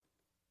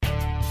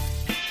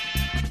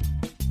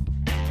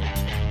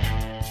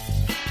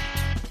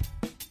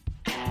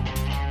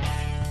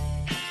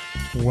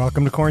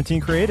Welcome to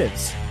Quarantine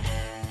Creatives.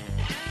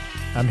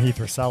 I'm Heath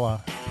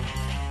Rosella.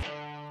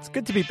 It's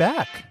good to be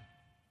back.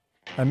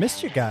 I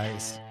missed you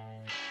guys.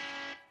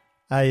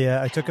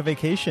 I took a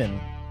vacation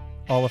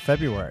all of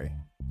February.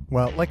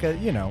 Well, like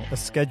a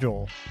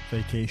schedule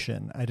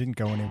vacation. I didn't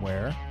go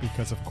anywhere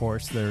because, of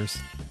course, there's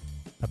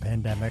a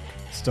pandemic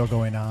still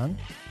going on.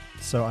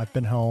 So I've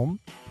been home,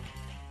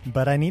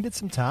 but I needed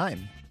some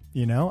time.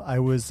 I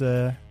was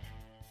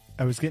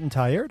getting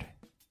tired.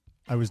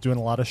 I was doing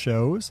a lot of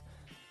shows.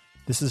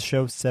 This is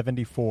show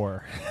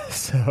 74.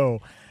 So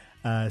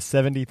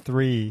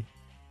 73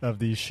 of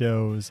these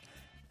shows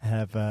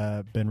have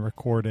been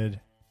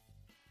recorded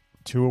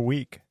 2 a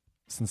week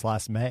since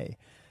last May.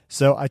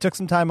 So I took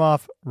some time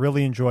off,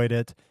 really enjoyed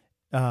it.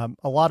 A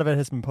lot of it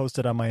has been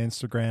posted on my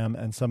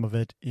Instagram and some of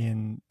it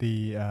in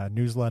the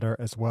newsletter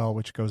as well,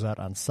 which goes out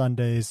on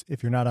Sundays.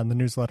 If you're not on the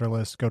newsletter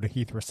list, go to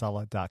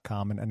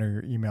heathrosella.com and enter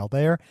your email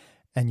there,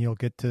 and you'll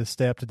get to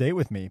stay up to date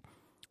with me.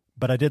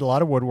 But I did a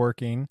lot of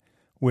woodworking,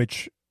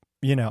 which,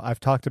 I've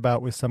talked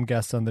about with some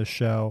guests on this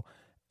show,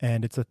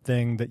 and it's a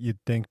thing that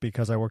you'd think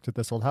because I worked at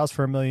this old house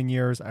for a million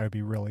years, I would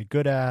be really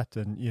good at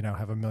and,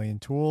 have a million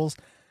tools.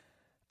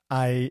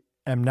 I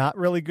am not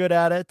really good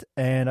at it,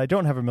 and I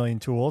don't have a million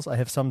tools. I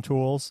have some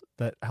tools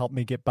that help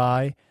me get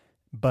by,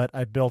 but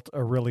I built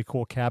a really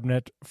cool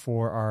cabinet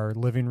for our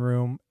living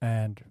room,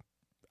 and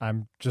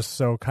I'm just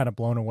so kind of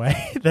blown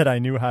away that I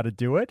knew how to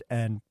do it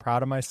and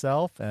proud of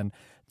myself. And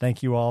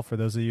thank you all for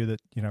those of you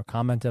that,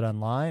 commented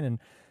online and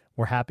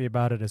were happy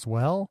about it as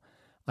well.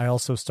 I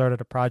also started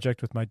a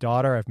project with my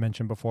daughter. I've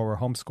mentioned before we're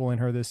homeschooling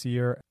her this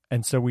year.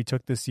 And so we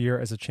took this year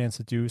as a chance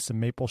to do some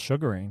maple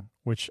sugaring,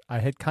 which I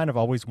had kind of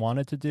always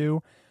wanted to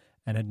do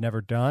and had never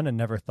done and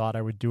never thought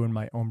I would do in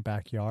my own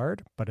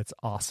backyard. But it's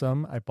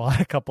awesome. I bought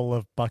a couple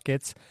of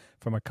buckets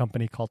from a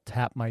company called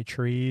Tap My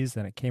Trees,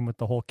 and it came with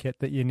the whole kit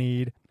that you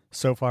need.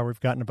 So far, we've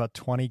gotten about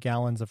 20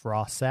 gallons of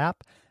raw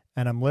sap,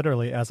 and I'm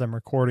literally, as I'm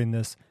recording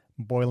this,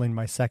 boiling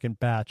my second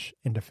batch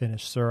into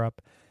finished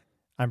syrup.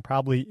 I'm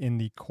probably in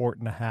the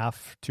 1.5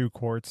 to 2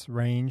 quarts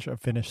range of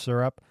finished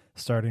syrup,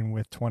 starting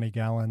with 20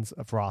 gallons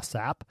of raw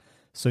sap.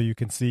 So you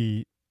can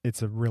see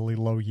it's a really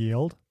low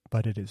yield,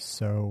 but it is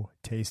so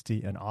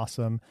tasty and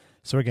awesome.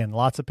 So again,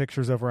 lots of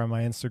pictures over on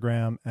my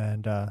Instagram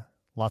and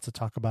lots of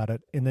talk about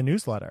it in the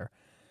newsletter.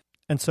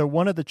 And so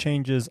one of the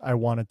changes I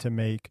wanted to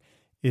make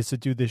is to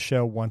do this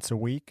show once a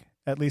week,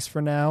 at least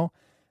for now.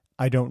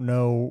 I don't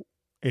know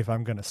if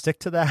I'm going to stick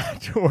to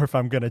that or if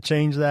I'm going to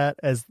change that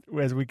as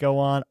we go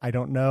on. I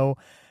don't know.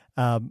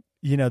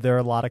 There are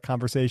a lot of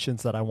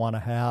conversations that I want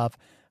to have,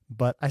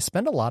 but I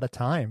spend a lot of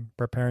time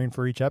preparing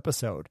for each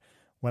episode.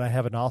 When I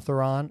have an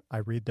author on, I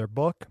read their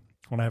book.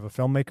 When I have a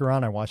filmmaker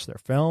on, I watch their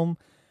film.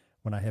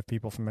 When I have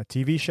people from a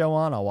TV show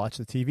on, I'll watch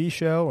the TV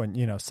show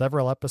and,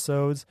 several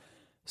episodes.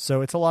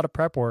 So it's a lot of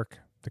prep work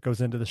that goes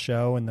into the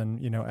show and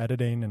then,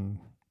 editing and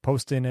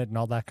posting it and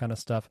all that kind of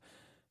stuff.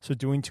 So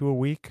doing 2 a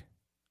week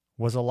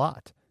was a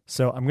lot.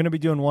 So I'm going to be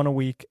doing 1 a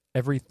week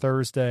every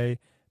Thursday.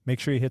 Make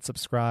sure you hit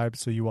subscribe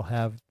so you will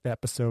have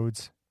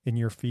episodes in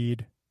your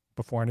feed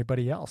before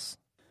anybody else.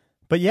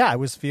 But yeah, I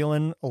was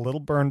feeling a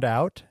little burned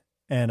out,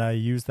 and I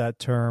use that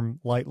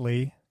term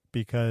lightly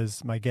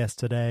because my guest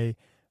today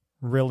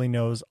really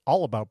knows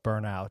all about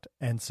burnout.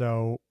 And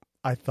so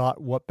I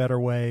thought, what better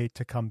way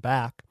to come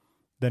back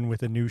than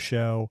with a new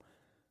show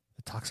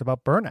that talks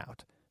about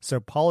burnout? So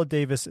Paula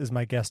Davis is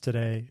my guest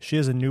today. She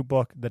has a new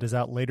book that is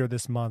out later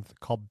this month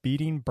called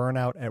Beating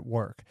Burnout at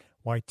Work: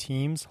 Why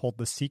Teams Hold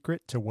the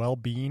Secret to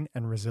Well-Being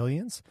and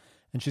Resilience.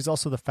 And she's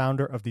also the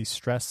founder of the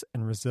Stress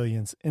and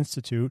Resilience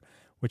Institute,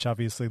 which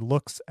obviously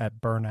looks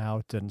at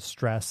burnout and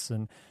stress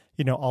and,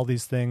 all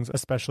these things,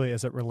 especially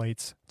as it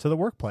relates to the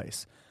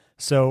workplace.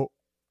 So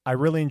I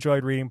really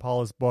enjoyed reading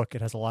Paula's book.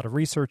 It has a lot of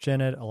research in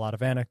it, a lot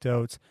of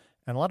anecdotes,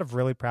 and a lot of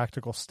really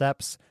practical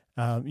steps.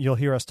 You'll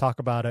hear us talk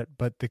about it,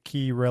 but the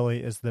key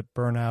really is that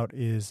burnout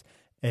is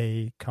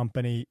a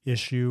company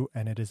issue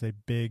and it is a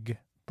big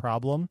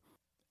problem,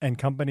 and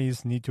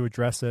companies need to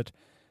address it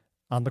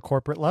on the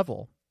corporate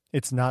level.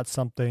 It's not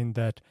something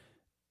that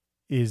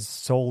is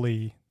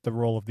solely the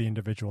role of the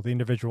individual. The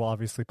individual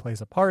obviously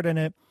plays a part in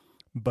it,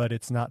 but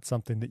it's not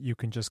something that you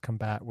can just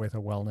combat with a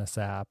wellness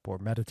app or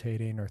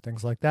meditating or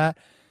things like that.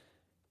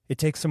 It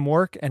takes some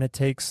work and it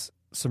takes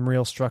some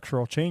real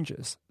structural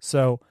changes.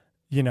 So,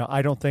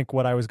 I don't think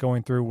what I was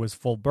going through was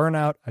full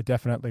burnout. I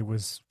definitely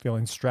was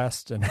feeling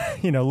stressed and,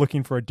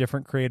 looking for a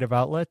different creative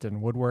outlet,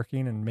 and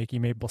woodworking and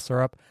making maple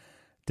syrup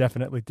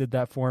definitely did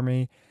that for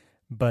me.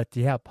 But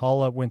yeah,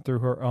 Paula went through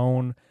her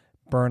own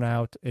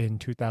burnout in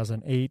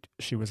 2008.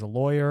 She was a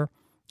lawyer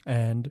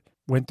and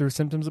went through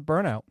symptoms of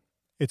burnout.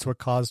 It's what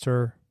caused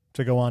her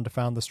to go on to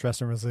found the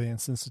Stress and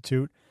Resilience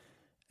Institute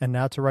and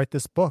now to write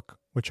this book,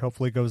 which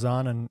hopefully goes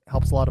on and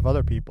helps a lot of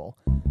other people.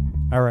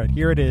 All right,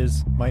 here it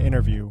is, my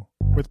interview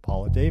with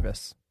Paula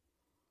Davis.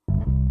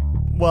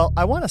 Well,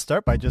 I want to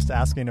start by just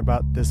asking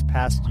about this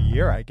past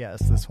year, I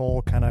guess, this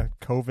whole kind of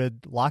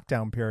COVID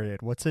lockdown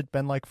period. What's it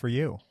been like for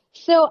you?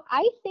 So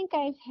I think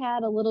I've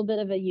had a little bit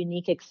of a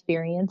unique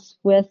experience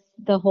with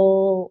the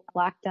whole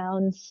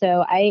lockdown.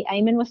 So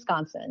I'm in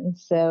Wisconsin.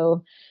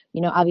 So,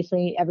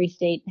 obviously every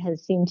state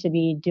has seemed to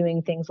be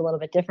doing things a little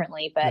bit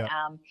differently, but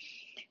Yeah.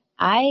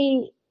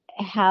 I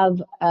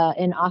have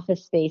an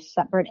office space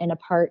separate and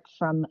apart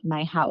from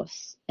my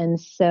house. And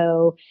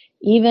so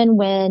even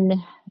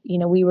when,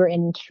 we were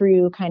in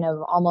true kind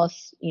of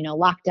almost,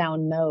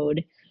 lockdown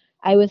mode,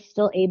 I was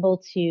still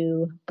able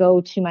to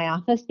go to my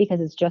office because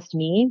it's just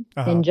me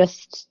Uh-huh. in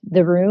just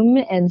the room.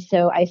 And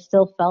so I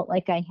still felt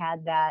like I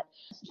had that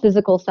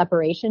physical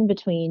separation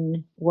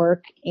between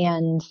work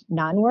and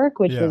non-work,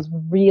 which Yeah. was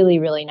really,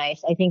 really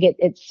nice. I think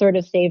it sort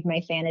of saved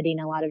my sanity in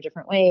a lot of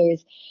different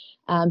ways,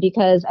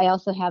 because I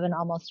also have an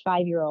almost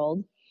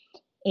 5-year-old.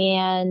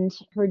 And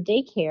her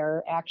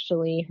daycare,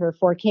 actually, her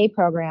 4K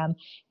program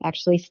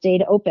actually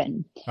stayed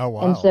open. Oh,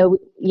 And wow. so,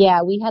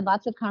 yeah, we had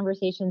lots of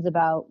conversations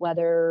about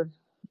whether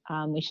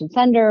we should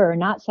send her or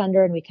not send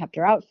her. And we kept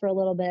her out for a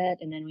little bit.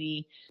 And then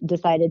we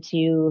decided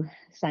to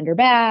send her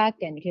back.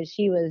 And because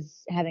she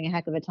was having a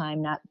heck of a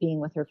time not being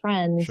with her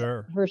friends,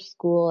 Sure. her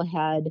school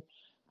had,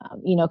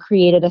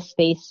 created a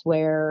space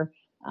where,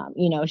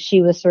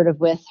 she was sort of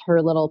with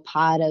her little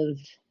pod of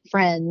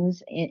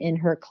friends in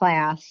her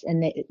class,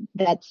 and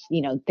that's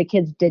the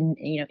kids didn't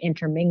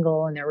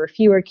intermingle, and there were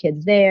fewer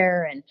kids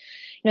there, and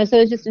so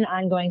it was just an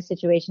ongoing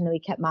situation that we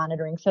kept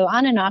monitoring. So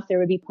on and off there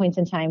would be points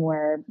in time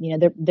where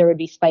there would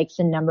be spikes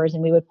in numbers,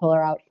 and we would pull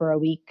her out for a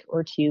week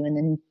or two and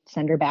then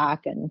send her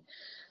back. And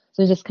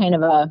so it was just kind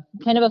of a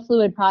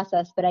fluid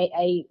process. But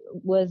I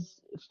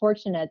was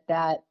fortunate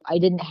that I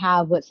didn't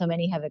have what so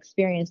many have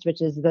experienced,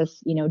 which is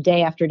this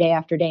day after day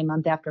after day,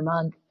 month after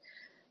month,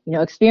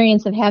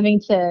 experience of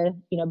having to,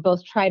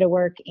 both try to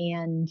work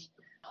and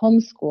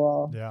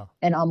homeschool Yeah.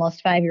 an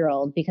almost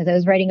 5-year-old, because I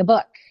was writing a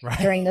book Right.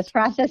 during this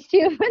process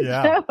too.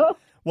 Yeah. So,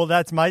 Well,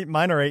 that's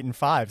mine are 8 and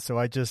 5. So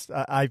I've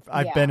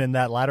been yeah, in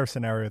that latter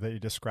scenario that you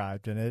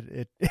described, and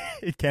it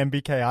it can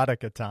be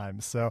chaotic at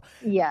times. So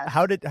yes.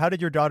 how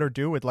did your daughter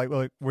do with like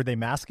were they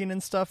masking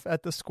and stuff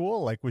at the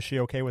school? Like, was she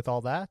okay with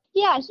all that?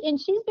 Yeah, and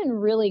she's been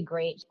really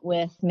great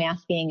with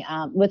masking.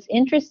 What's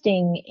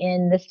interesting,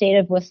 in the state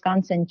of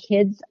Wisconsin,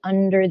 kids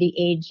under the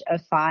age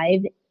of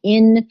 5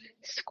 in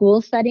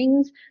school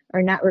settings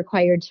are not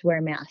required to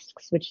wear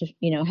masks, which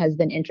has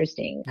been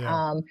interesting.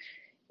 Yeah.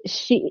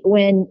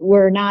 When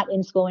we're not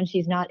in school, when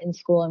she's not in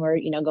school and we're,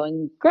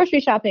 going grocery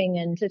shopping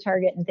and to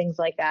Target and things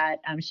like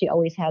that, she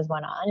always has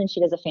one on, and she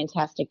does a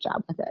fantastic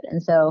job with it.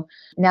 And so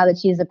now that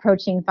she's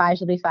approaching 5,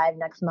 she'll be 5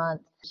 next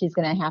month, she's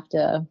going to have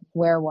to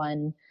wear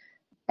one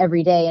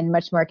every day and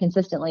much more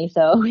consistently.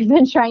 So we've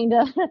been trying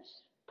to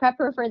prep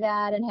her for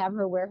that and have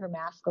her wear her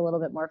mask a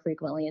little bit more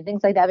frequently and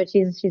things like that. But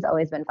she's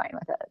always been fine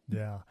with it.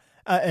 Yeah.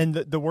 And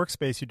the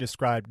workspace you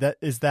described,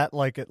 that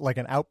like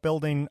an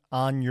outbuilding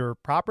on your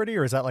property,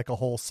 or is that like a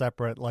whole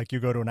separate, like you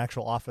go to an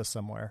actual office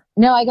somewhere?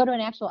 No, I go to an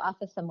actual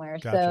office somewhere.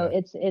 So Gotcha.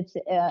 it's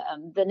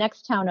the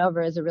next town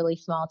over is a really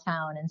small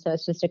town, and so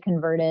it's just a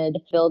converted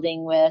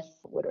building with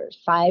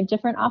 5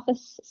 different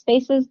office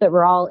spaces, but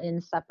we're all in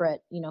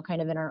separate,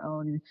 kind of in our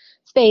own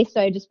space. So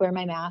I just wear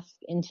my mask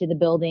into the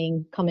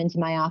building, come into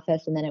my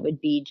office, and then it would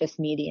be just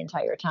me the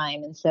entire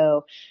time. And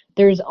so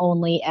there's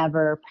only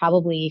ever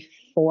probably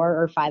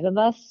 4 or 5 of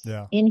us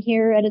Yeah. in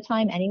here at a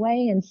time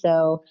anyway, and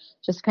so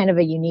just kind of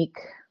a unique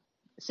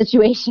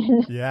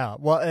situation. Yeah.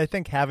 Well, I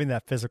think having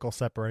that physical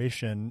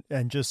separation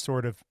and just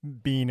sort of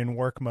being in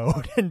work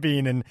mode and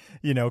being in,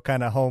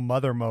 kind of home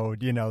mother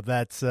mode,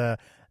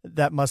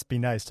 that must be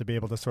nice to be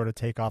able to sort of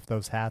take off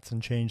those hats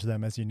and change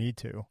them as you need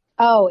to.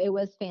 Oh, it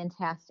was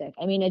fantastic.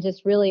 I mean, it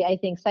just really, I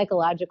think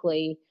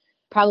psychologically,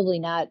 probably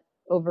not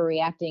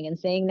overreacting and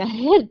saying that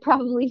it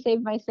probably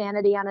saved my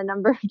sanity on a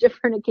number of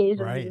different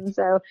occasions.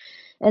 Right.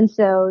 And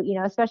so,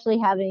 especially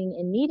having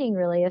and needing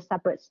really a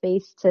separate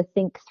space to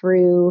think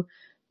through,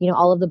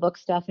 all of the book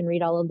stuff and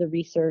read all of the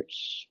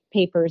research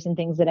papers and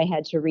things that I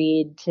had to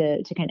read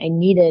to I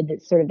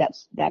needed sort of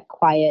that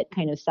quiet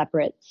kind of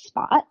separate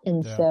spot.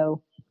 And Yeah.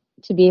 so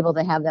to be able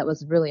to have that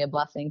was really a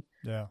blessing.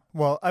 Yeah.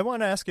 Well, I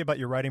want to ask you about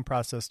your writing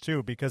process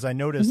too, because I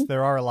noticed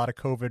there are a lot of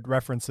COVID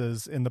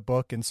references in the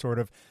book and sort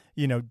of,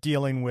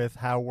 dealing with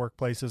how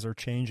workplaces are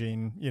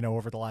changing,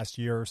 over the last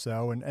year or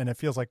so. And it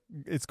feels like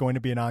it's going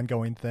to be an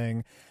ongoing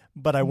thing.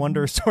 But I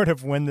wonder sort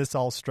of when this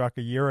all struck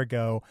a year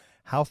ago,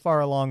 how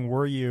far along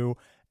were you?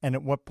 And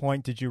at what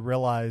point did you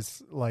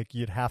realize like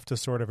you'd have to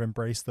sort of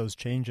embrace those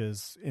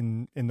changes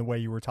in the way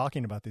you were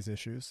talking about these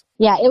issues?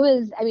 Yeah, it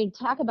was,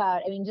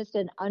 just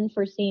an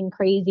unforeseen,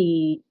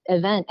 crazy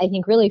event, I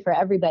think, really for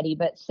everybody.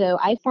 But so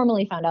I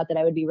formally found out that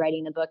I would be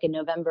writing the book in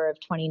November of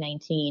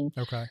 2019.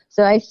 Okay.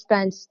 So I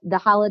spent the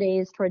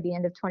holidays toward the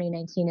end of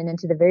 2019 and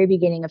into the very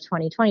beginning of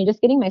 2020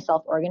 just getting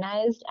myself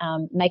organized.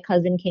 My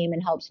cousin came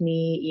and helped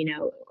me,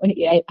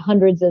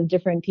 hundreds of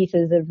different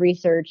pieces of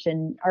research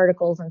and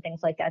articles and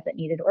things like that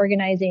needed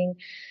organizing.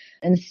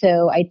 And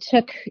so I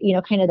took,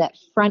 kind of that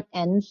front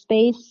end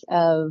space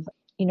of,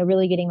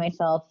 really getting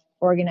myself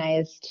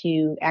organized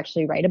to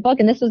actually write a book.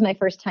 And this was my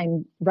first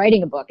time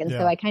writing a book. And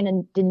so I kind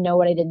of didn't know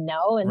what I didn't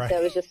know. And so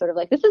it was just sort of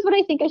like, this is what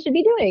I think I should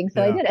be doing.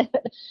 So I did it.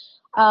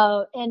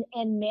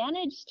 And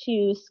managed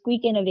to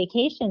squeak in a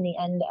vacation the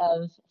end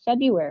of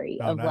February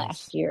of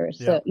last year.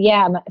 So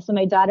so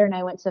my daughter and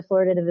I went to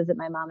Florida to visit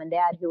my mom and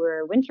dad who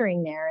were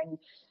wintering there. And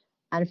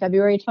on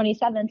February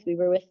 27th, we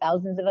were with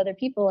thousands of other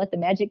people at the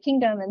Magic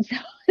Kingdom. And so,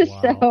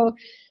 so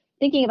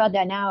thinking about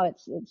that now, it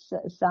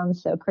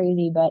sounds so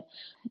crazy, but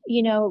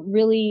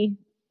really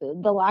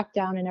the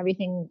lockdown and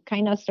everything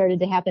kind of started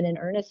to happen in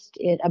earnest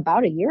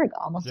about a year ago,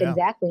 almost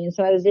exactly. And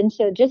so I was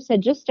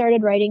had just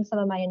started writing some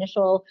of my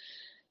initial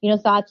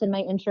thoughts in my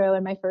intro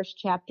and my first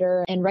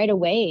chapter, and right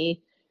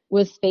away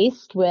was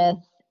faced with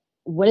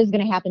what is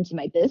going to happen to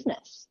my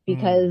business,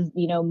 because,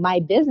 my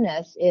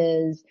business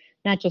is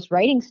not just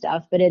writing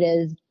stuff, but it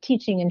is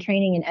teaching and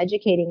training and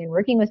educating and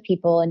working with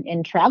people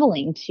and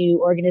traveling to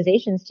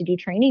organizations to do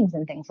trainings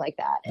and things like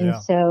that.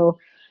 And so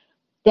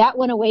that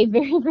went away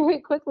very, very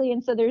quickly.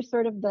 And so there's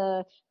sort of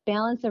the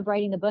balance of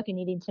writing the book and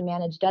needing to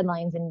manage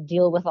deadlines and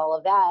deal with all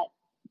of that,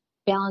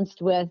 balanced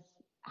with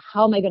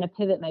how am I going to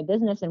pivot my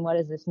business and what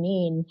does this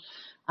mean?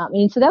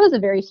 So that was a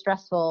very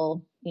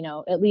stressful,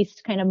 at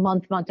least kind of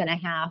month and a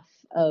half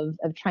of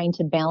trying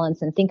to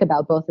balance and think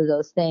about both of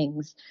those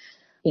things.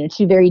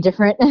 Two very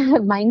different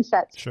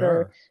mindsets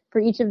for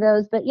each of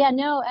those. But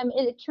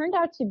it turned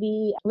out to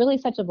be really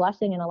such a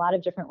blessing in a lot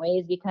of different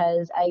ways,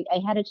 because I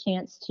had a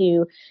chance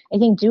to, I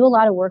think, do a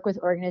lot of work with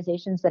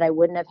organizations that I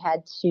wouldn't have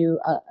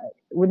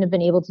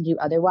been able to do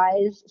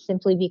otherwise,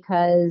 simply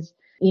because,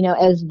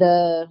 as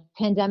the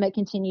pandemic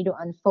continued to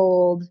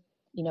unfold,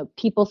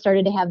 people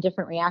started to have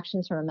different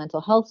reactions from a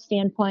mental health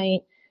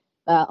standpoint.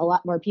 A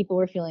lot more people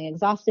were feeling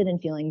exhausted and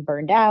feeling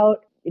burned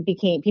out.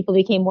 People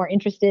became more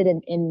interested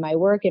in my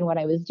work and what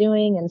I was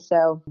doing. And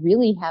so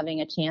really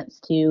having a chance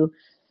to,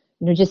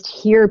 just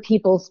hear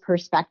people's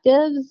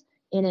perspectives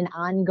in an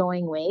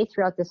ongoing way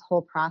throughout this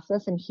whole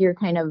process, and hear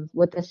kind of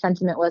what the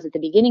sentiment was at the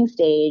beginning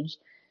stage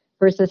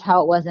versus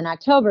how it was in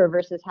October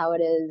versus how it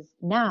is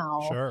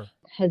now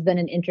has been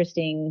an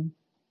interesting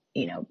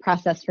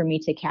process for me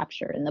to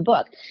capture in the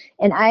book.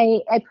 And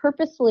I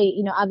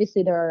purposely,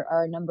 obviously there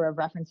are a number of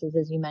references,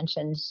 as you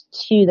mentioned,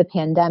 to the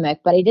pandemic,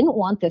 but I didn't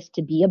want this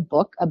to be a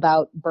book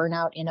about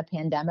burnout in a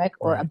pandemic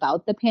or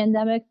about the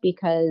pandemic,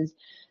 because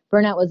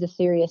burnout was a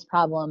serious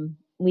problem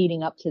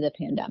leading up to the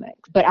pandemic,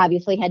 but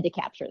obviously had to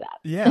capture that.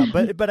 Yeah.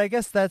 But I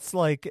guess that's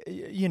like,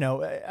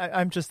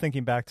 I'm just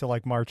thinking back to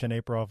like March and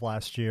April of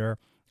last year,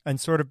 and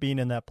sort of being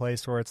in that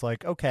place where it's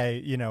like,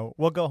 okay,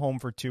 we'll go home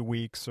for 2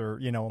 weeks or,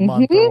 a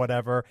month or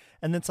whatever.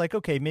 And it's like,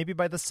 okay, maybe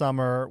by the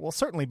summer, well,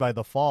 certainly by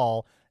the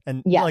fall.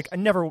 And like,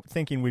 I'm never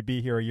thinking we'd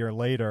be here a year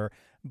later,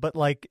 but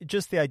like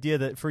just the idea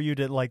that for you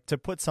to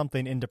put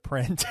something into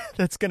print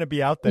that's going to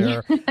be out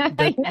there,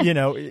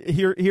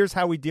 that, here's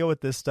how we deal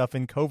with this stuff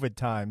in COVID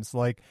times.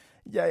 Like,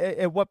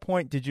 at what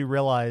point did you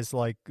realize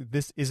like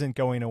this isn't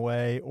going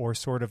away, or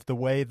sort of the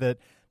way that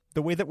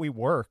we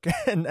work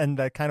and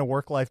that kind of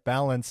work-life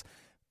balance,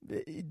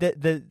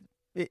 that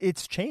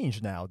it's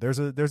changed now? There's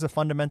a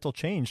fundamental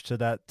change to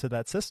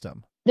that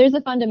system. There's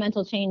a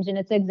fundamental change, and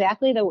it's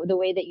exactly the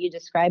way that you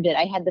described it.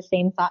 I had the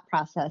same thought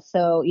process.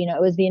 So,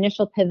 it was the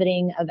initial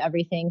pivoting of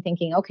everything,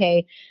 thinking,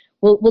 okay,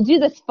 we'll do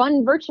this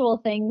fun virtual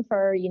thing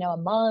for, a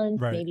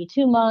month, maybe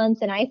 2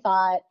 months. And I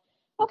thought,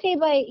 okay,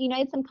 but I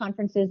had some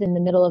conferences in the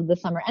middle of the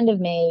summer, end of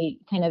May,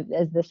 kind of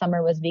as the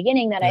summer was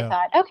beginning, that I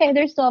thought, okay,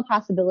 there's still a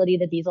possibility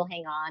that these will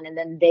hang on. And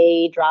then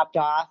they dropped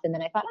off. And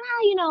then I thought,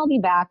 I'll be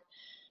back,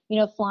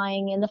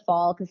 flying in the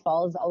fall, because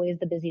fall is always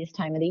the busiest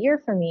time of the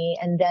year for me.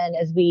 And then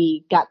as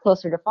we got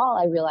closer to fall,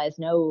 I realized,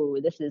 no,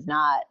 this is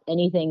not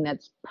anything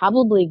that's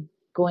probably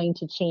going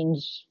to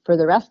change for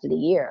the rest of the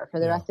year, for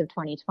the rest of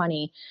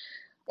 2020.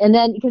 And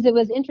then, because it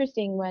was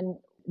interesting when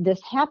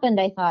this happened,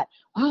 I thought,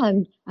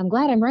 wow, I'm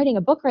glad I'm writing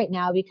a book right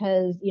now,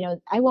 because,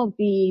 I won't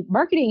be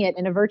marketing it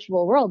in a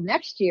virtual world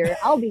next year.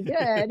 I'll be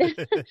good.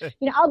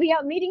 I'll be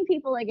out meeting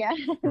people again.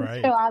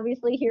 Right. So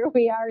obviously here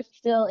we are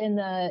still in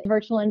the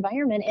virtual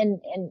environment.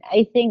 And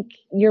I think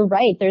you're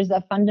right. There's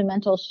a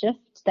fundamental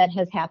shift that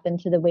has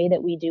happened to the way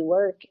that we do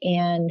work.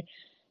 And,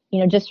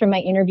 just from my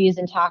interviews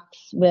and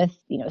talks with,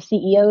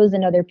 CEOs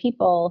and other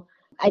people,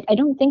 I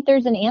don't think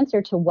there's an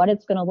answer to what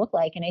it's going to look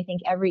like. And I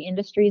think every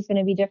industry is going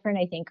to be different.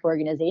 I think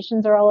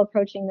organizations are all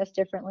approaching this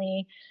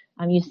differently.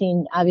 You've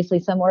seen,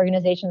 obviously, some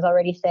organizations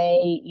already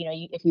say,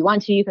 if you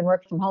want to, you can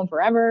work from home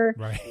forever.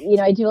 Right.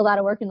 I do a lot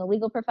of work in the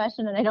legal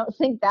profession, and I don't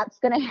think that's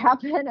going to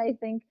happen. I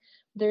think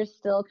there's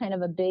still kind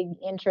of a big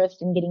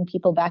interest in getting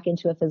people back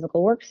into a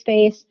physical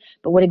workspace,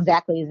 but what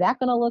exactly is that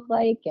going to look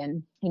like?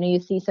 And, you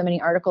see so many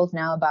articles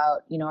now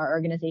about, our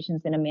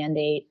organization's going to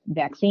mandate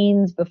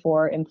vaccines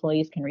before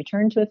employees can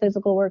return to a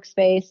physical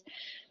workspace.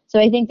 So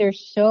I think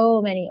there's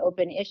so many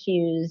open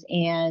issues,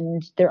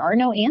 and there are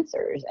no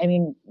answers. I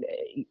mean,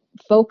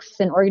 folks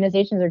and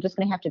organizations are just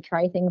going to have to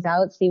try things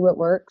out, see what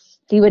works,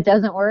 see what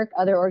doesn't work.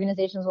 Other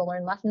organizations will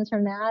learn lessons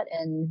from that.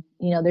 And,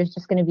 there's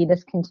just going to be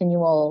this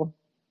continual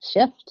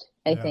shift,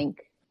 I think,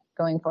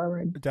 going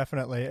forward.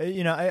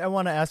 Definitely. I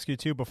want to ask you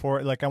too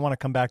before, like, I want to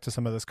come back to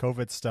some of this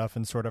COVID stuff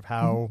and sort of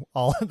how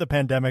all the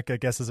pandemic, I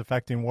guess, is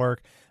affecting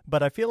work.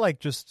 But I feel like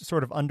just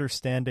sort of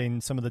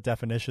understanding some of the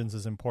definitions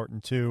is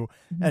important too.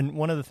 And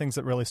one of the things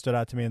that really stood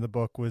out to me in the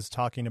book was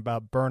talking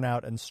about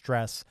burnout and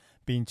stress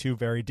being two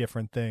very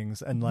different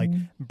things. And like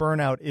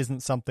burnout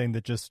isn't something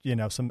that just,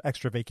 some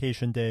extra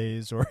vacation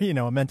days or,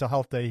 a mental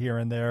health day here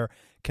and there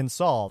can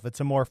solve. It's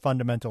a more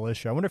fundamental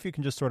issue. I wonder if you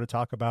can just sort of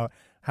talk about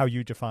how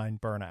you define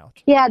burnout.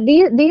 Yeah,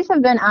 these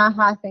have been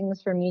aha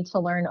things for me to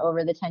learn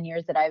over the 10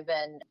 years that I've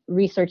been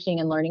researching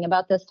and learning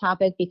about this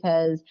topic,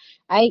 because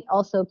I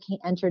also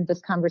entered this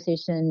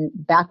conversation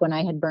back when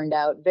I had burned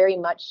out very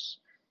much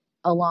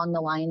along the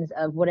lines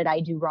of, what did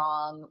I do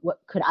wrong? What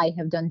could I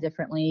have done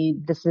differently?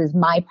 This is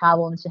my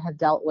problem to have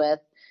dealt with.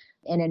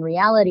 And in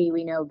reality,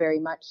 we know very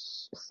much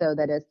so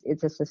that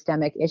it's a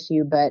systemic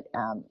issue. But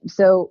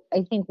so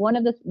I think one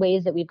of the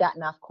ways that we've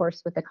gotten off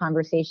course with the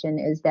conversation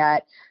is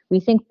that we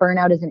think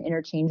burnout is an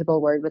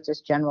interchangeable word with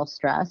just general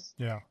stress.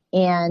 Yeah.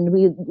 And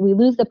we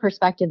lose the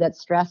perspective that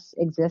stress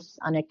exists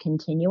on a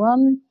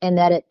continuum, and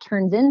that it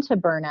turns into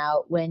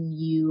burnout when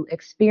you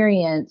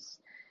experience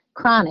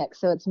chronic,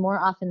 so it's more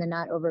often than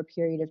not over a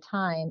period of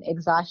time,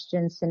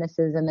 exhaustion,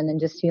 cynicism, and then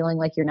just feeling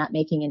like you're not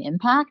making an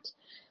impact.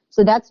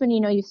 So that's when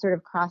you sort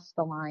of cross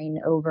the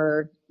line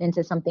over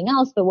into something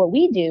else. But what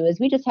we do is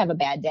we just have a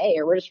bad day,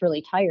 or we're just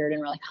really tired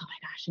and we're like, oh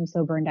my gosh, I'm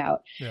so burned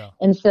out. Yeah.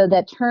 And so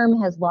that term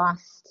has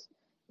lost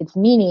its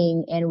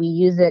meaning, and we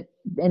use it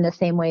in the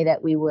same way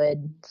that we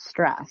would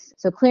stress.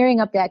 So clearing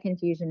up that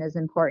confusion is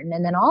important.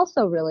 And then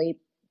also really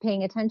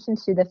paying attention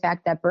to the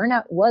fact that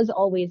burnout was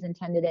always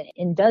intended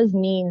and does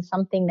mean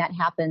something that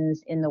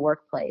happens in the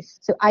workplace.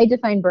 So I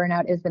define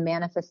burnout as the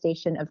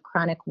manifestation of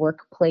chronic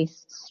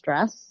workplace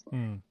stress.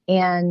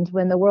 And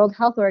when the World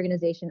Health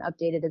Organization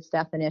updated its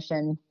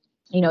definition,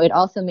 it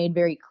also made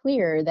very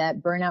clear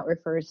that burnout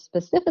refers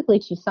specifically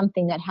to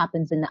something that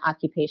happens in the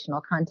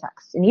occupational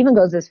context, and even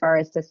goes as far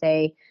as to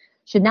say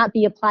should not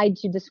be applied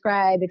to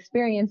describe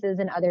experiences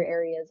in other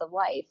areas of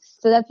life.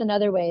 So that's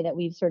another way that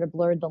we've sort of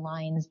blurred the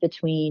lines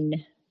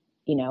between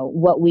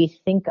what we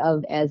think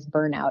of as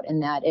burnout,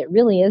 and that it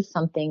really is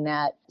something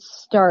that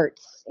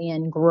starts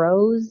and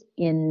grows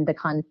in the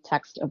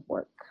context of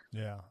work.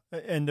 Yeah.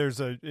 And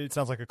it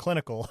sounds like a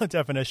clinical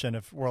definition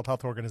of World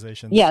Health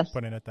Organization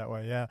putting it that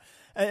way. Yeah.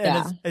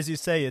 And as you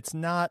say, it's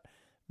not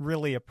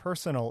really a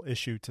personal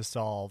issue to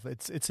solve.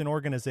 It's an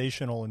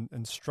organizational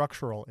and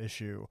structural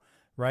issue,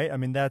 right? I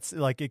mean, that's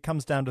like, it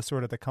comes down to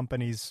sort of the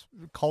company's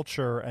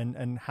culture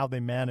and how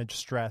they manage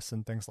stress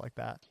and things like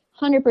that.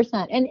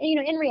 100%. And,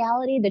 in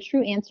reality, the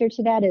true answer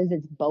to that is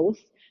it's both,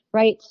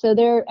 right? So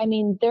there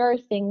are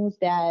things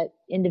that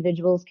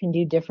individuals can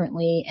do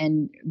differently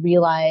and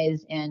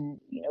realize and,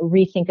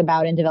 rethink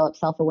about and develop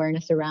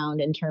self-awareness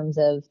around in terms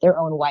of their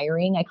own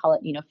wiring. I call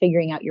it,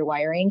 figuring out your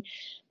wiring,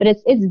 but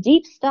it's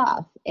deep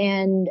stuff.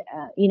 And,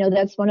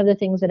 that's one of the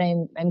things that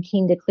I'm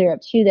keen to clear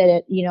up too,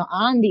 that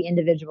on the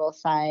individual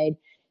side,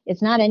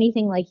 it's not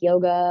anything like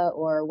yoga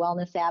or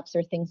wellness apps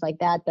or things like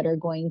that are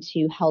going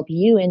to help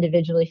you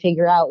individually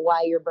figure out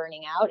why you're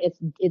burning out.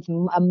 It's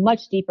a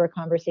much deeper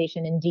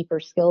conversation and deeper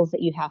skills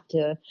that you have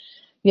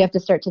to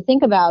start to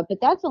think about.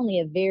 But that's only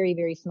a very,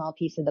 very small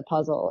piece of the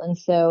puzzle. And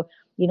so,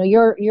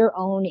 your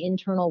own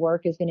internal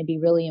work is going to be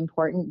really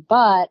important.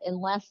 But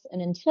unless and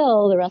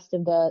until the rest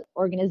of the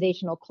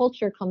organizational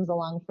culture comes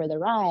along for the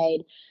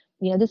ride,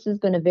 this is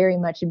going to very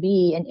much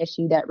be an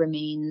issue that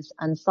remains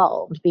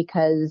unsolved,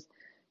 because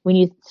when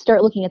you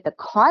start looking at the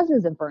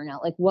causes of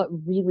burnout, like what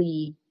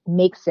really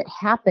makes it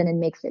happen and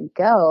makes it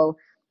go,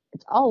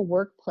 it's all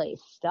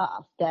workplace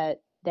stuff that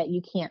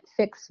you can't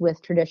fix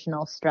with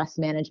traditional stress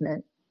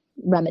management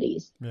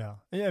remedies. Yeah.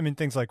 I mean,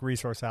 things like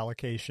resource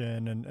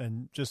allocation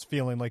and just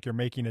feeling like you're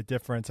making a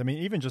difference. I mean,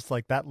 even just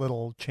like that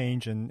little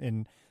change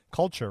in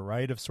culture,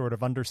 right, of sort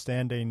of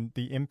understanding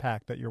the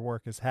impact that your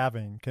work is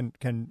having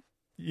can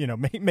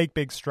make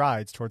big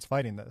strides towards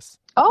fighting this.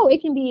 Oh,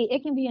 it can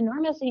be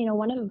enormous.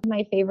 One of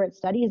my favorite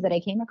studies that I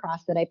came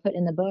across that I put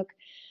in the book,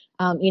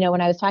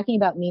 when I was talking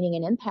about meaning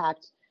and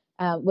impact,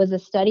 was a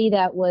study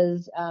that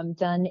was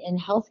done in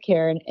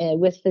healthcare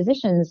with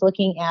physicians,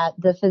 looking at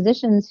the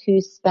physicians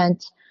who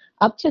spent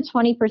up to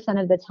 20%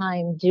 of the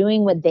time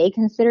doing what they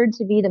considered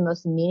to be the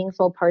most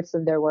meaningful parts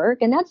of their work.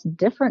 And that's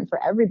different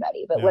for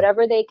everybody, but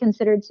whatever they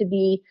considered to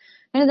be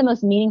kind of the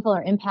most meaningful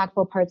or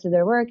impactful parts of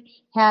their work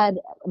had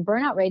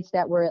burnout rates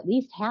that were at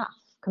least half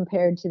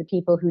compared to the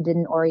people who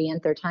didn't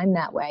orient their time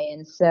that way.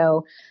 And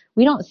so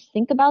we don't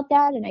think about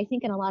that. And I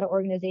think in a lot of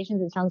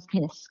organizations, it sounds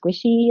kind of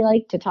squishy,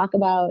 like to talk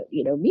about,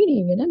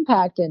 meaning and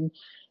impact and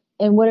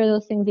what do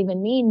those things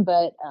even mean?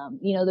 But,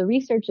 the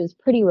research is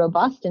pretty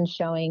robust in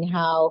showing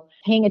how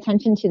paying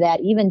attention to that,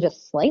 even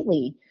just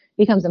slightly,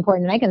 becomes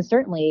important. And I can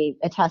certainly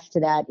attest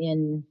to that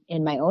in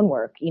my own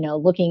work,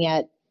 looking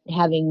at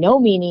having no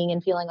meaning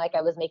and feeling like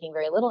I was making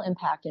very little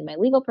impact in my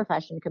legal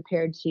profession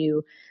compared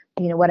to,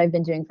 what I've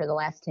been doing for the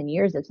last 10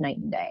 years. It's night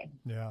and day.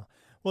 Yeah.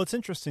 Well, it's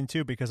interesting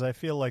too, because I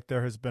feel like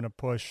there has been a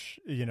push,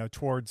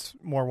 towards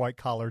more white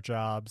collar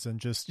jobs and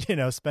just,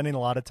 spending a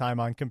lot of time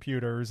on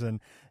computers and,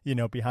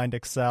 behind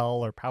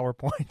Excel or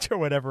PowerPoint or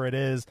whatever it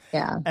is.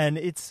 Yeah. And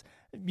it's,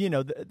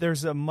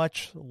 there's a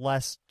much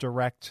less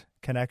direct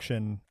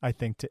connection, I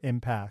think, to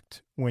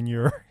impact when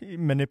you're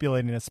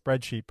manipulating a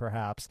spreadsheet,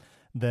 perhaps,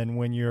 than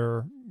when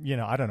you're,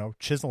 I don't know,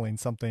 chiseling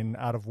something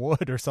out of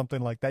wood or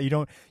something like that. You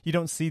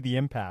don't see the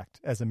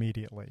impact as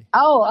immediately.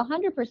 Oh,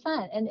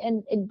 100%.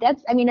 And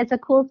that's, I mean, it's a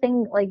cool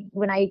thing. Like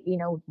when I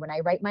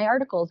write my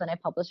articles and I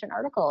publish an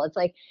article, it's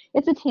like,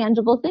 it's a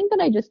tangible thing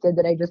that I just did,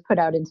 that I just put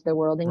out into the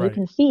world. And Right. You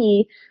can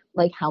see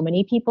like how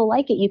many people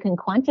like it. You can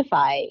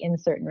quantify in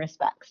certain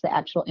respects the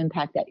actual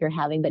impact that you're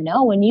having. But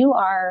no, when you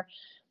are,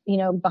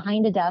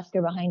 behind a desk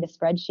or behind a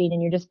spreadsheet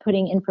and you're just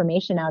putting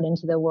information out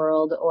into the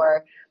world,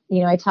 or,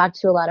 I talk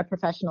to a lot of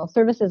professional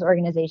services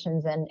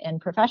organizations and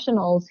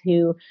professionals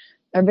who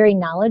are very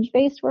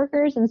knowledge-based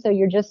workers. And so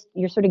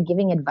you're sort of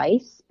giving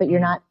advice, but you're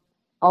not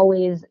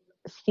always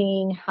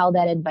seeing how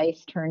that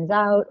advice turns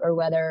out, or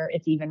whether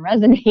it's even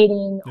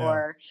resonating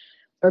or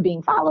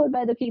being followed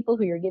by the people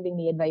who you're giving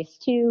the advice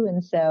to.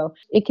 And so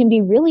it can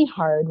be really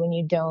hard when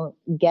you don't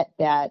get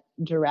that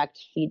direct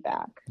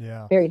feedback.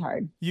 Yeah. Very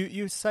hard.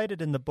 You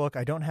cited in the book,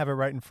 I don't have it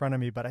right in front of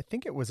me, but I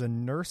think it was a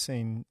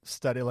nursing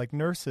study, like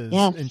nurses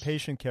Yes. in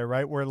patient care,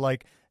 right? Where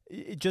like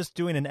just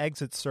doing an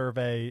exit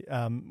survey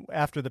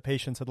after the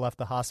patients had left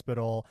the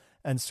hospital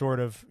and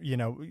sort of,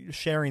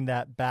 sharing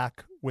that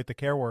back with the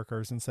care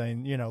workers and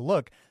saying,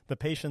 look, the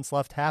patients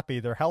left happy,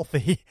 they're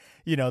healthy,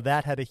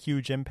 that had a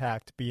huge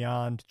impact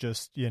beyond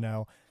just,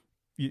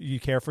 you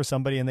care for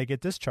somebody and they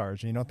get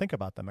discharged and you don't think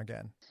about them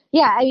again.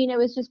 Yeah, I mean, it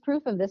was just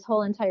proof of this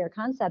whole entire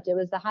concept. It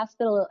was the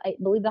hospital, I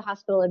believe the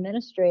hospital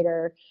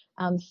administrator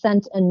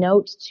sent a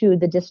note to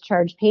the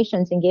discharged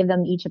patients and gave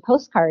them each a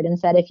postcard and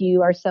said, if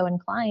you are so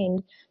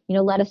inclined,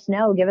 let us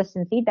know, give us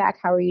some feedback.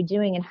 How are you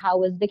doing? And how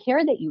was the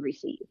care that you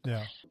received?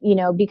 Yeah.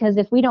 Because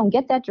if we don't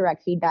get that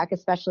direct feedback,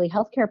 especially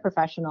healthcare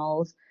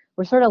professionals,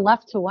 we're sort of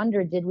left to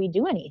wonder, did we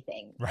do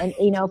anything? Right.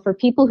 And, for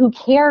people who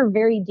care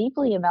very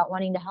deeply about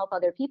wanting to help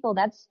other people,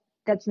 that's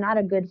not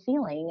a good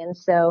feeling. And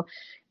so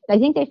I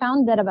think they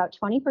found that about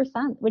 20%,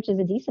 which is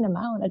a decent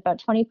amount, about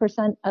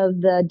 20%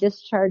 of the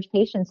discharged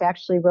patients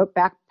actually wrote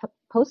back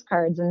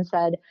postcards and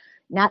said,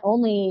 not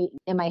only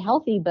am I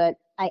healthy, but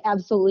I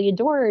absolutely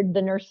adored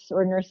the nurse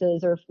or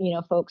nurses or,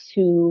 folks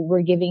who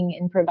were giving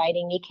and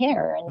providing me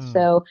care. And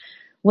so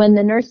when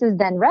the nurses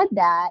then read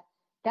that,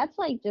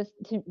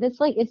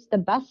 it's the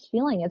best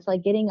feeling. It's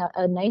like getting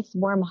a nice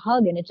warm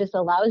hug, and it just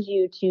allows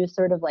you to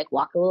sort of like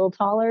walk a little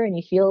taller and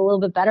you feel a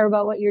little bit better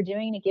about what you're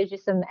doing. It gives you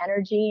some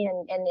energy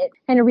and it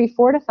kind of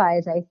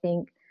refortifies, I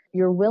think,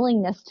 your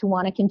willingness to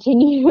want to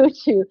continue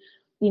to,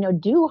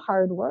 do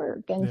hard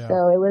work. And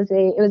so it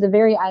was a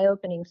very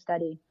eye-opening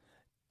study.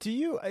 Do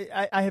you,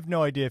 I have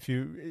no idea if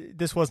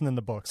this wasn't in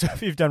the book, so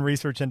if you've done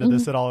research into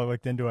this at all or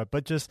looked into it,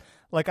 but just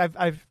like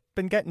I've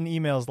been getting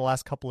emails the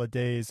last couple of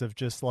days of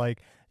just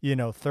like,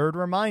 third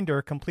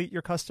reminder, complete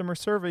your customer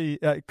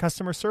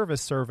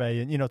service survey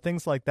and,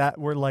 things like that.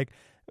 We're like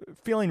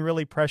feeling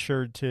really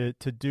pressured to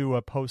do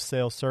a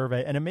post-sale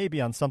survey, and it may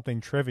be on something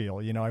trivial.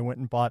 I went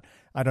and bought,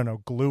 I don't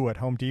know, glue at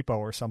Home Depot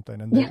or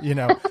something. And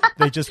they,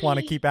 they just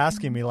want to keep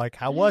asking me like,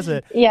 how was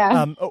it?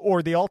 Yeah.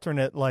 Or the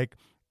alternate, like,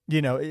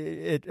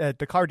 at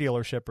the car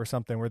dealership or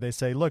something where they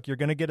say, look, you're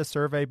going to get a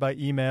survey by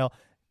email.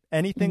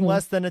 Anything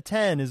less than a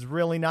 10 is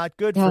really not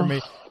good for me.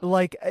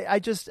 Like, I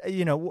just,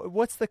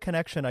 what's the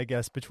connection, I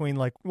guess, between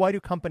like, why do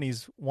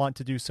companies want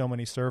to do so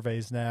many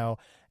surveys now?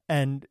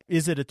 And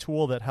is it a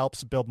tool that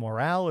helps build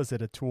morale? Is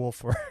it a tool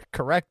for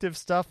corrective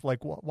stuff? Like,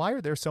 why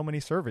are there so many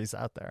surveys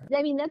out there?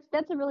 I mean,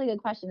 that's a really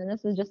good question. And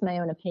this is just my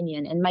own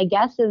opinion. And my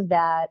guess is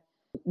that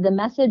the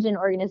message in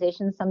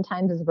organizations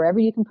sometimes is wherever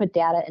you can put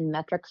data and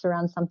metrics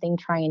around something,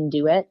 try and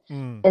do it.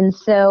 And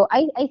so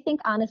I think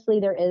honestly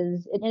there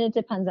is, and it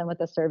depends on what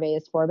the survey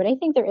is for, but I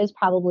think there is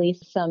probably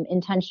some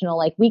intentional,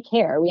 like we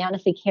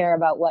honestly care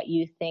about what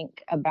you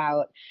think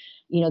about,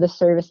 the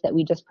service that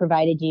we just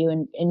provided you,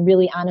 and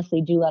really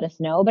honestly do let us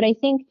know. But I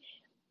think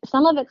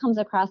some of it comes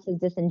across as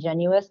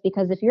disingenuous,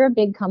 because if you're a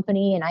big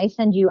company and I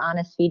send you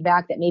honest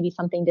feedback that maybe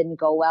something didn't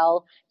go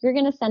well, you're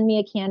going to send me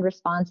a canned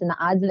response, and the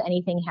odds of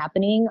anything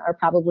happening are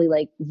probably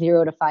like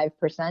 0 to 5%.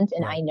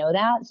 And I know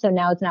that. So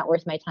now it's not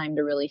worth my time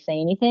to really say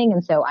anything.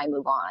 And so I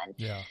move on.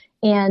 Yeah.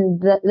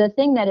 And the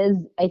thing that is,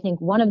 I think,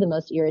 one of the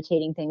most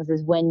irritating things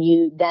is when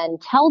you then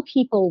tell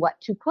people what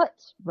to put,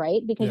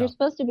 right? Because you're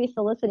supposed to be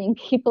soliciting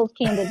people's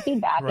candid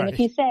feedback. Right. And if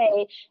you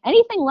say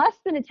anything less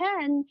than a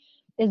 10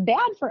 is bad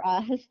for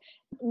us,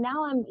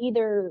 now I'm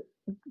either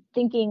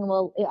thinking,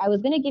 well, I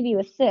was going to give you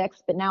a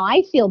 6, but now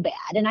I feel bad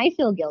and I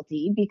feel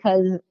guilty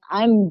because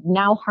I'm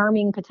now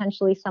harming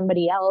potentially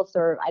somebody else,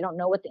 or I don't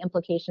know what the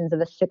implications of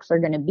a 6 are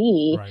going to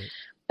be. Right.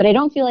 But I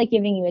don't feel like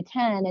giving you a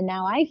 10, and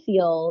now I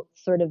feel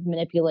sort of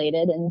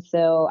manipulated, and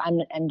so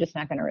I'm just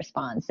not going to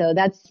respond. So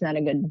that's not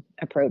a good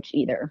approach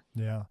either.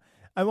 Yeah.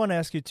 I want to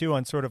ask you too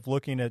on sort of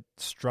looking at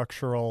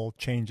structural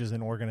changes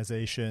in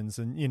organizations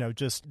and,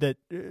 just that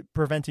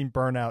preventing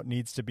burnout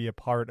needs to be a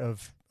part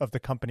of the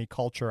company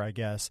culture, I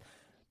guess.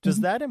 Does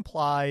that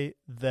imply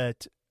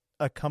that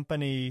a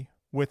company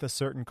with a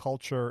certain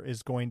culture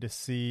is going to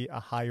see a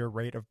higher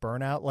rate of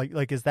burnout?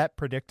 Like, is that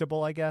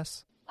predictable, I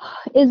guess?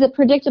 Is it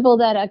predictable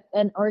that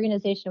an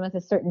organization with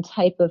a certain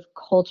type of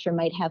culture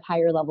might have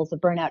higher levels of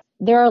burnout?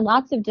 There are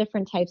lots of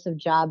different types of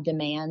job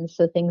demands.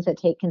 So things that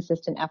take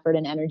consistent effort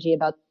and energy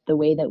about the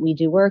way that we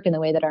do work and the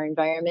way that our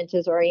environment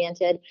is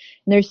oriented.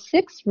 And there's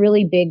 6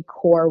 really big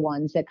core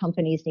ones that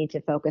companies need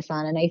to focus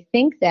on. And I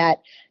think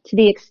that to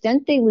the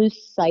extent they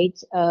lose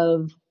sight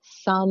of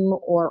some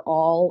or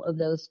all of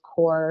those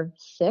core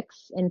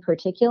 6 in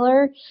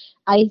particular,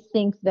 I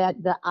think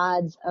that the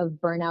odds of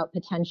burnout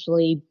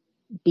potentially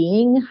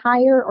being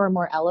higher or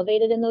more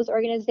elevated in those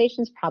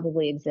organizations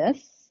probably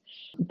exists.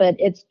 But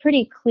it's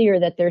pretty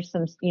clear that there's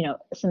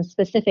some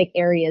specific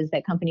areas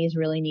that companies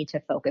really need to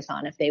focus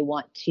on if they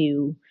want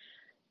to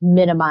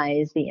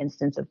minimize the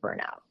instance of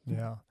burnout.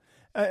 Yeah.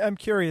 I'm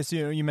curious,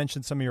 you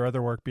mentioned some of your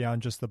other work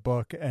beyond just the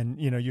book, and,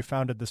 you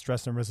founded the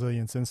Stress and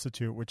Resilience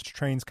Institute, which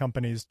trains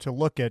companies to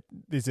look at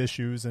these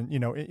issues and,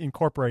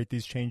 incorporate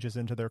these changes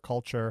into their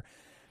culture.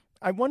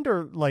 I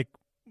wonder,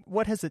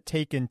 what has it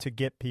taken to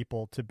get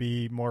people to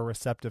be more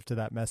receptive to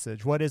that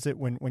message? What is it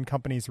when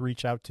companies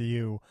reach out to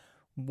you?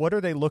 What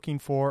are they looking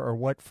for, or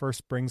what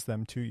first brings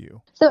them to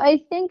you? So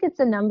I think it's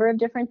a number of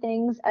different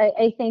things.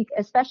 I think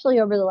especially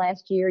over the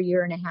last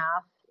year and a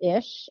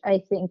half-ish,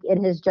 I think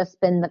it has just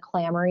been the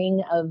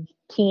clamoring of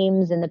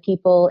teams and the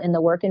people in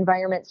the work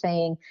environment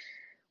saying,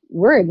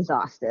 we're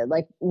exhausted.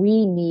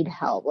 We need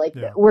help.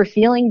 We're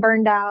feeling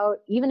burned out,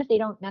 even if they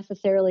don't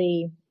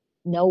necessarily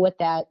know what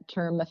that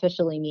term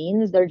officially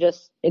means. They're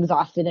just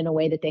exhausted in a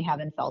way that they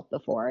haven't felt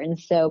before. And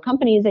so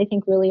companies, I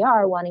think, really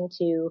are wanting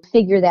to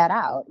figure that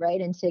out, right?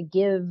 And to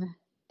give,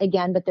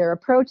 again, but their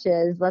approach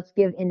is, let's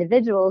give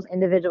individual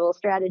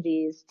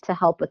strategies to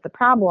help with the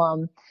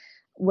problem.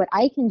 What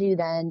I can do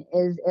then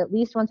is, at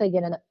least once I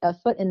get a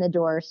foot in the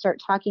door,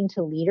 start talking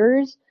to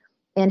leaders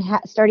and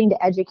starting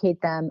to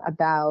educate them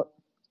about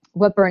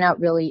what burnout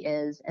really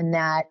is, and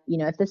that,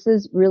 if this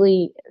is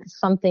really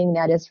something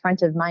that is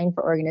front of mind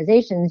for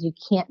organizations, you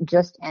can't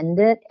just end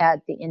it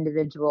at the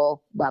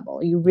individual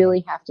level. You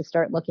really have to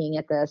start looking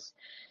at this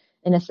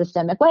in a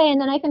systemic way. And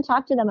then I can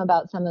talk to them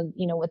about some of,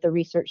 what the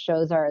research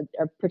shows are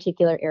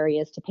particular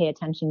areas to pay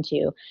attention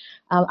to.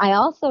 I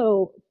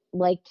also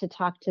like to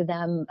talk to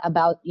them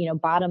about,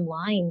 bottom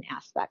line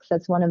aspects.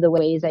 That's one of the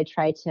ways I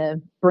try to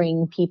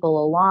bring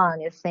people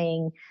along, is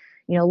saying,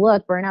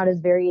 look, burnout is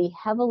very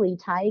heavily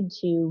tied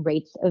to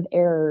rates of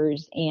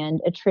errors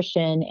and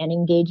attrition and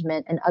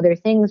engagement and other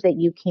things that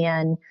you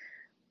can,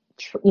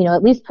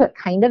 at least put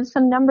kind of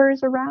some numbers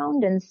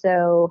around. And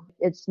so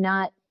it's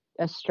not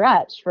a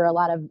stretch for a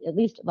lot of, at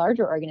least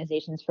larger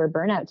organizations, for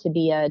burnout to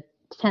be a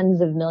tens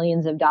of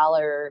millions of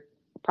dollar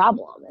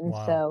problem. And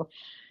Wow.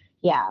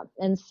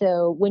 And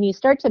so when you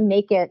start to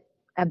make it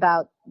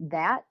about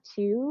that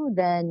too,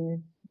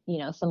 then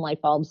some light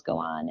bulbs go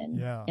on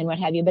and what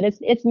have you. But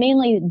it's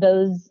mainly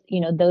those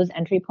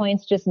entry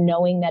points, just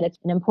knowing that it's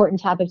an important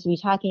topic to be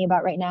talking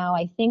about right now.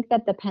 I think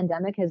that the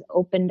pandemic has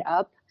opened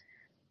up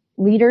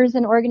leaders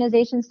and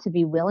organizations to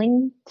be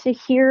willing to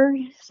hear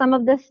some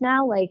of this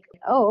now,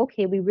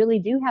 okay, we really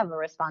do have a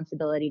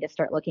responsibility to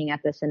start looking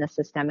at this in a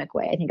systemic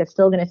way. I think it's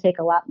still going to take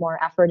a lot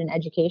more effort and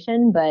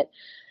education, but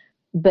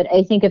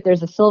I think if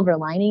there's a silver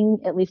lining,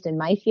 at least in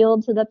my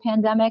field, to the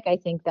pandemic, I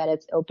think that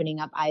it's opening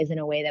up eyes in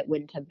a way that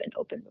wouldn't have been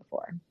open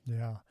before.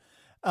 Yeah.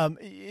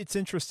 It's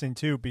interesting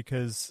too,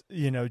 because,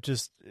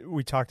 just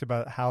we talked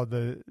about how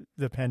the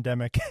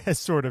pandemic has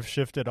sort of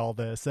shifted all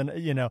this. And,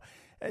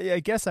 I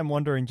guess I'm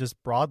wondering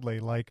just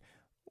broadly,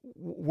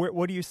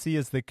 what do you see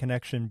as the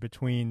connection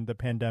between the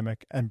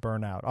pandemic and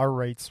burnout? Are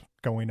rates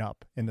going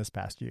up in this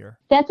past year?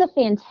 That's a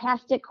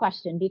fantastic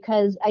question,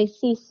 because I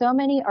see so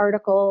many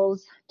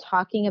articles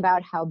talking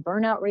about how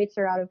burnout rates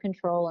are out of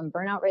control and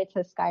burnout rates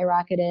have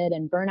skyrocketed,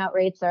 and burnout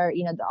rates are,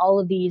 all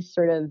of these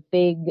sort of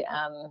big,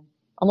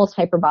 almost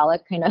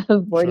hyperbolic kind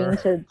of wording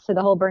to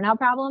the whole burnout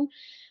problem.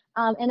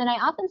 And then I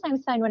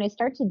oftentimes find when I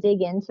start to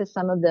dig into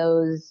some of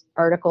those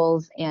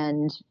articles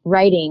and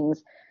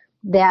writings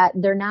that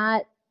they're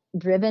not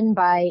driven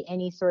by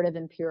any sort of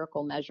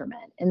empirical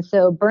measurement. And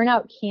so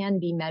burnout can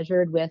be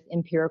measured with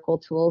empirical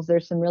tools.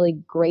 There's some really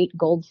great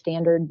gold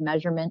standard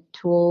measurement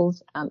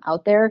tools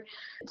out there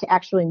to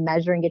actually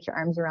measure and get your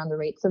arms around the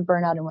rates of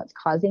burnout and what's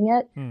causing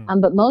it.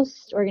 But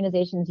most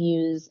organizations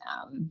use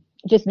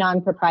just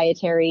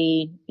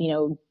non-proprietary,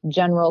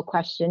 general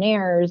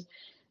questionnaires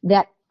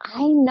that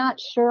I'm not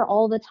sure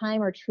all the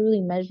time are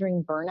truly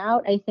measuring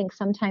burnout. I think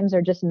sometimes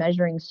are just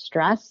measuring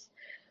stress.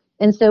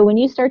 And so when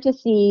you start to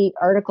see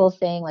articles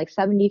saying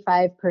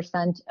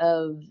 75%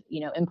 of,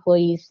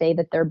 employees say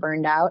that they're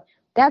burned out,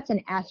 that's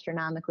an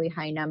astronomically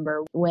high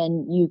number.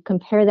 When you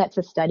compare that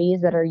to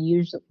studies that are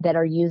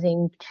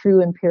using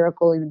true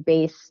empirically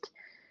based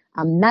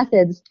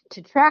methods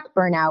to track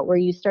burnout, where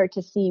you start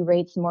to see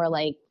rates more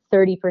like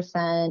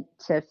 30%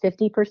 to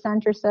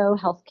 50% or so.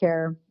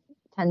 Healthcare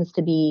tends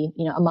to be,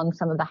 among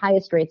some of the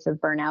highest rates of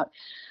burnout.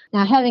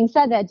 Now, having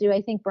said that, do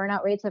I think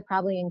burnout rates have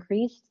probably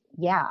increased?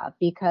 Yeah,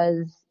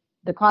 because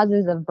the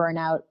causes of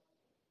burnout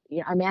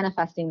are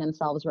manifesting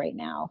themselves right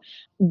now.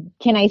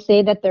 Can I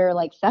say that they're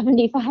like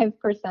 75%?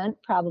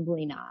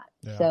 Probably not.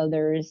 Yeah. So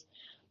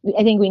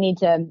I think we need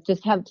to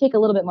just take a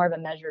little bit more of a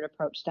measured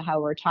approach to how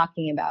we're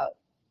talking about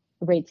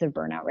rates of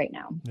burnout right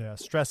now. Yeah,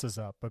 stress is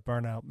up, but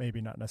burnout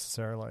maybe not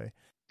necessarily.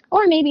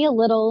 Or maybe a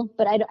little,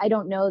 but I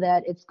don't know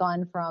that it's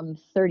gone from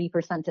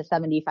 30% to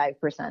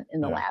 75%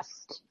 in the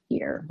last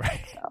year.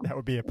 Right. So. That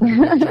would be a pretty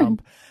big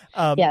jump.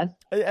 Yes.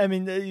 I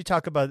mean, you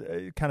talk about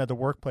kind of the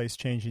workplace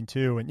changing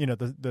too. And,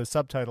 the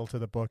subtitle to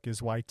the book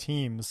is Why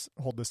Teams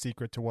Hold the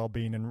Secret to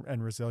Well-Being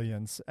and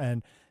Resilience.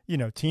 And,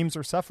 teams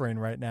are suffering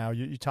right now.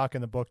 You talk in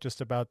the book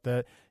just about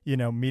the,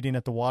 meeting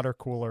at the water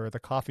cooler or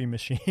the coffee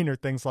machine or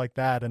things like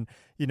that. And,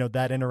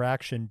 that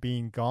interaction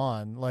being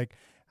gone. Like,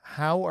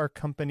 how are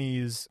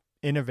companies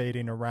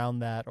innovating around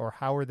that, or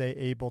how are they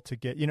able to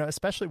get,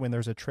 especially when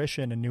there's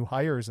attrition and new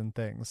hires and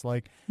things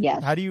like,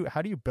 yes. how do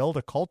you build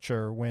a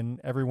culture when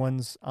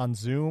everyone's on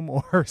Zoom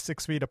or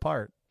 6 feet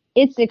apart?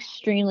 It's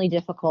extremely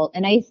difficult.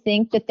 And I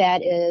think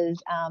that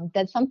is,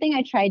 that's something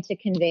I tried to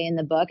convey in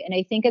the book. And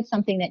I think it's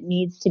something that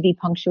needs to be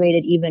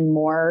punctuated even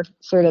more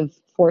sort of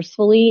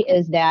forcefully,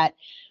 is that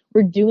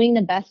we're doing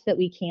the best that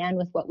we can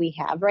with what we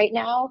have right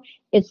now.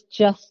 It's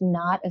just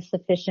not a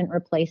sufficient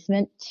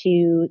replacement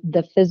to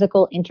the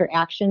physical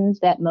interactions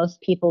that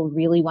most people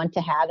really want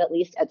to have, at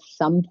least at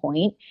some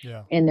point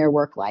in their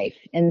work life.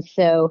 And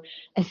so,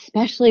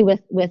 especially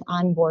with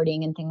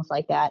onboarding and things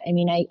like that, I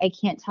mean, I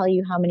can't tell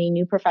you how many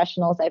new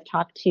professionals I've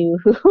talked to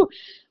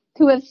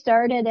who have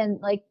started,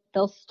 and like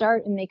they'll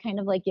start and they kind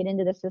of like get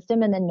into the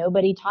system, and then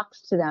nobody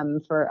talks to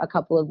them for a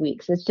couple of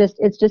weeks. It's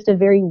just a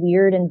very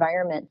weird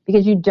environment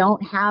because you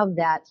don't have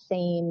that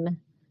same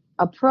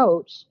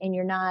approach and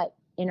you're not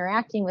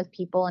interacting with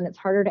people, and it's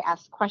harder to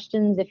ask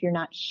questions if you're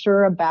not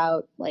sure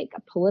about like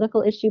a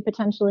political issue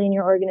potentially in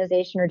your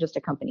organization, or just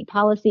a company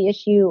policy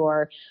issue,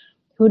 or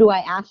who do I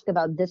ask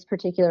about this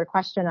particular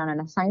question on an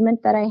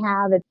assignment that I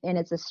have? And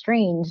it's a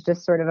strange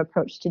just sort of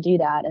approach to do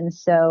that. And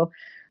so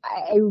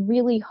I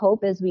really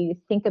hope, as we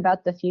think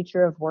about the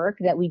future of work,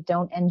 that we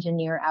don't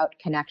engineer out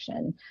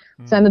connection.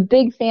 So I'm a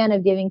big fan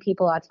of giving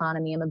people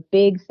autonomy. I'm a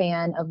big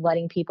fan of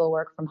letting people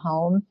work from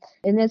home.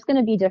 And it's going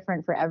to be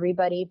different for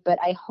everybody, but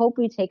I hope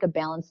we take a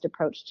balanced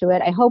approach to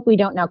it. I hope we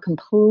don't now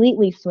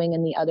completely swing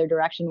in the other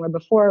direction, where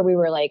before we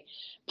were like,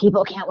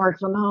 people can't work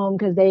from home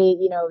because they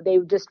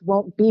just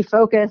won't be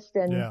focused.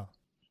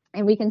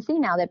 And we can see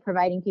now that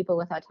providing people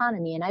with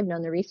autonomy, and I've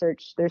known the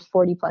research, there's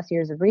 40 plus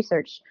years of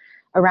research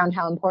around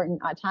how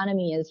important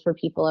autonomy is for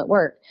people at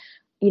work,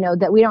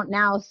 that we don't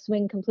now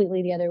swing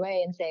completely the other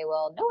way and say,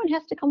 well, no one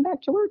has to come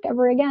back to work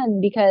ever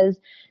again, because,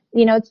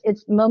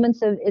 it's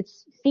moments of,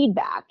 it's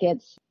feedback,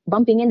 it's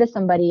bumping into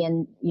somebody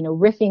and,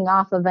 riffing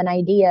off of an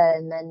idea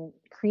and then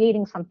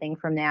creating something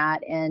from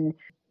that, and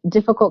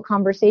difficult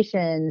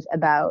conversations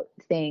about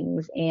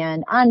things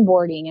and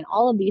onboarding, and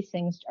all of these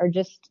things are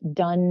just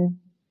done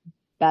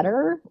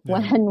better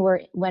when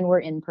we're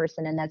in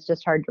person, and that's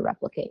just hard to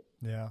replicate.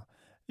 Yeah.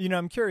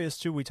 I'm curious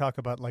too, we talk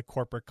about like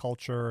corporate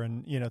culture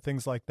and,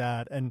 things like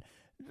that. And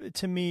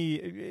to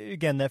me,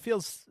 again, that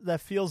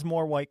feels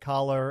more white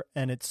collar,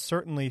 and it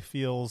certainly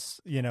feels,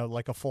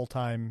 like a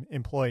full-time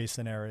employee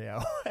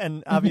scenario.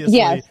 And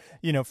obviously,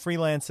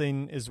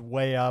 freelancing is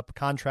way up,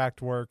 contract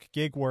work,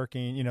 gig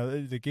working,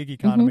 the gig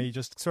economy,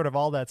 just sort of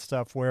all that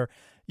stuff where,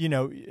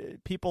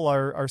 people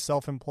are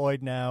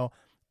self-employed now,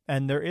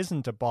 and there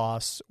isn't a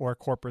boss or a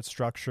corporate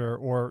structure,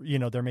 or,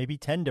 there may be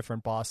 10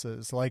 different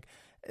bosses. Like,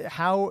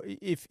 how,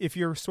 if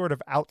you're sort of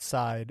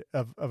outside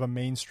of a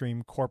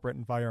mainstream corporate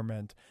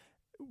environment,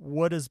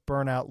 what does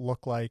burnout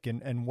look like,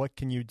 and what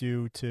can you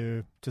do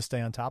to stay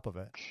on top of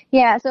it?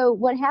 Yeah. So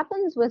what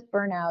happens with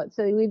burnout?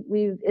 So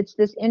it's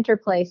this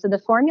interplay. So the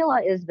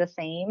formula is the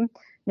same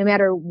no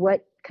matter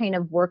what kind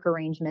of work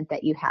arrangement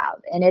that you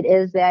have. And it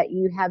is that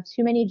you have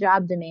too many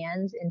job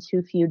demands and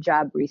too few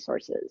job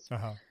resources.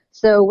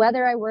 So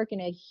whether I work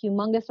in a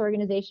humongous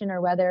organization or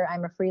whether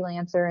I'm a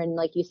freelancer and,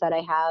 like you said,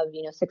 I have,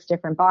 6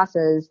 different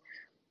bosses,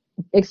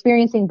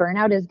 experiencing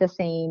burnout is the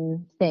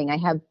same thing. I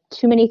have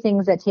too many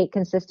things that take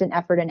consistent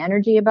effort and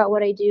energy about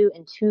what I do,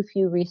 and too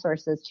few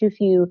resources, too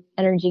few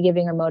energy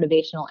giving or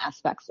motivational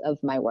aspects of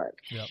my work.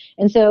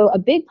 And so a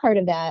big part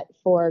of that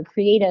for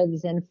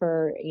creatives and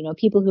for,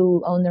 people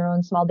who own their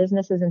own small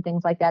businesses and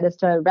things like that is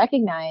to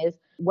recognize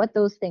what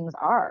those things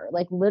are,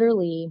 like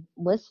literally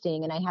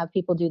listing. And I have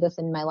people do this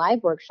in my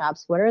live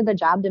workshops. What are the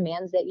job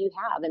demands that you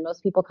have? And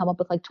most people come up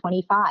with like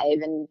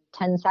 25 in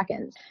 10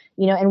 seconds,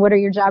 and what are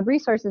your job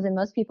resources? And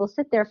most people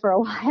sit there for a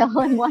while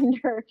and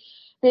wonder,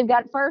 they've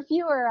got far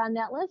fewer on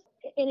that list.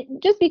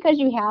 And just because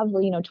you have,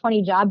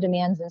 20 job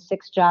demands and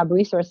 6 job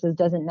resources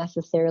doesn't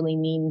necessarily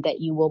mean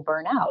that you will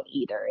burn out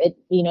either.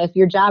 If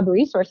your job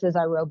resources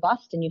are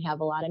robust and you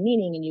have a lot of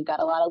meaning and you've got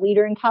a lot of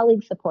leader and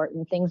colleague support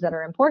and things that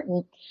are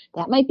important,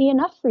 that might be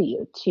enough for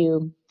you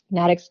to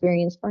not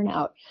experience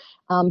burnout.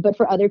 But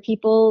for other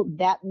people,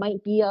 that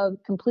might be a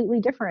completely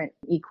different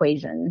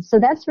equation. So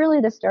that's really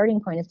the starting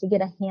point, is to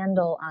get a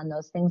handle on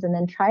those things and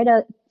then try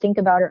to think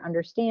about or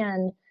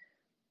understand,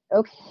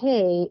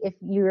 okay, if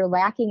you're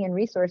lacking in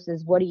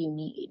resources, what do you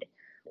need?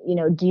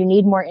 Do you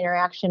need more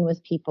interaction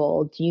with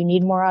people? Do you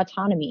need more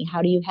autonomy?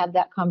 How do you have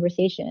that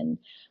conversation?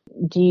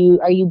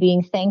 Are you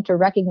being thanked or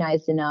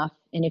recognized enough?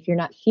 And if you're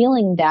not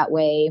feeling that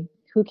way,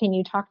 who can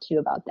you talk to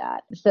about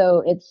that?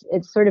 So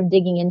it's sort of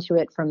digging into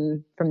it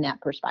from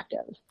that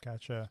perspective.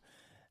 Gotcha.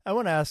 I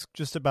want to ask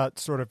just about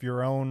sort of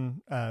your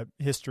own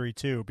history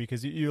too,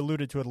 because you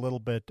alluded to it a little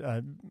bit,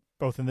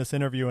 both in this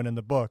interview and in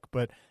the book,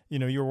 but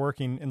you're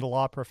working in the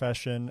law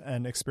profession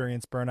and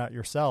experienced burnout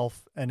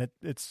yourself. And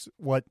it's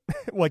what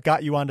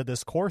got you onto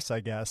this course, I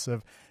guess,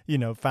 of,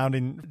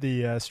 founding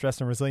the Stress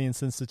and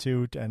Resilience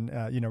Institute and,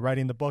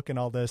 writing the book and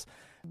all this.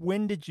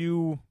 When did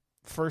you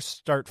first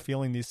start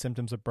feeling these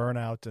symptoms of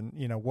burnout, and,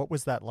 what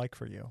was that like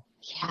for you?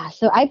 Yeah.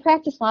 So I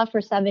practiced law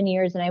for 7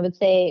 years, and I would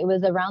say it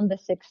was around the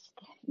 6th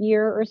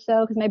year or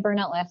so, because my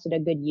burnout lasted a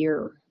good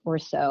year or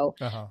so,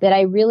 that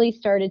I really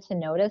started to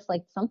notice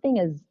like something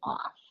is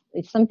off.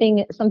 Like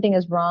something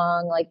is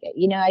wrong. Like,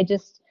 I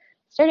just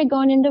started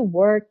going into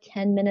work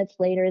 10 minutes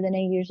later than I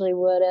usually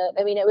would have.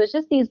 I mean, it was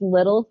just these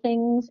little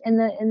things in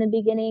the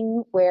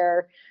beginning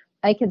where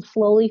I could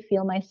slowly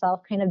feel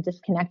myself kind of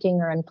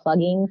disconnecting or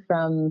unplugging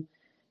from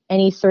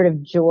any sort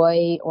of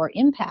joy or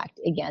impact,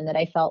 again, that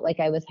I felt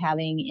like I was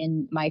having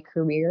in my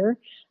career.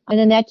 And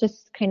then that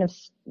just kind of,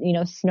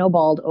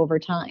 snowballed over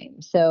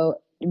time.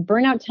 So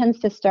burnout tends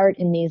to start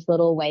in these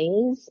little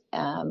ways,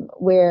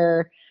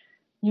 where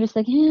you're just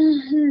like,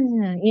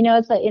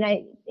 it's like, and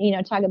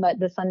I, talk about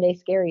the Sunday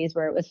scaries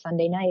where it was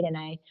Sunday night and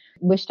I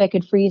wished I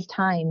could freeze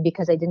time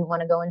because I didn't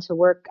want to go into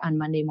work on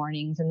Monday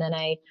mornings. And then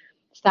I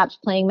stopped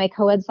playing my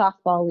co-ed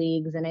softball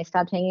leagues and I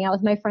stopped hanging out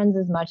with my friends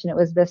as much. And it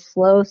was this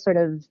slow sort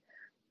of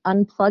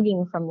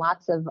unplugging from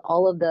lots of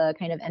all of the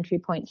kind of entry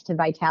points to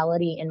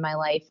vitality in my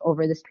life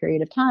over this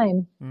period of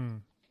time.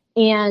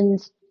 And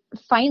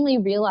finally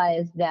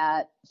realized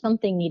that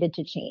something needed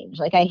to change.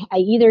 Like I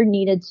either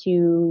needed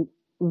to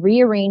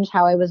rearrange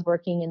how I was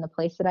working in the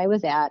place that I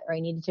was at, or I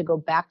needed to go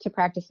back to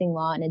practicing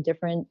law in a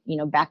different,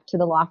 back to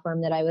the law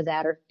firm that I was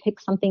at, or pick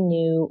something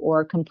new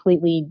or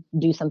completely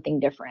do something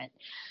different.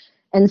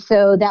 And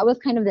so that was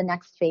kind of the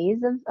next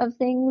phase of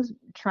things,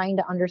 trying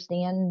to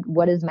understand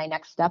what is my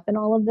next step in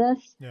all of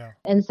this. Yeah.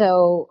 And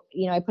so,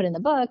 I put in the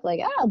book, like,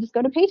 I'll just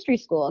go to pastry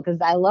school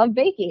because I love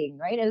baking,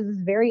 right? It was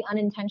this very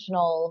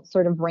unintentional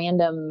sort of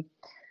random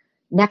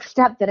next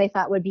step that I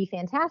thought would be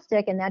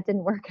fantastic. And that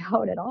didn't work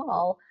out at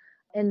all.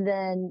 And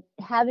then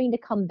having to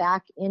come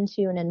back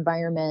into an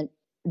environment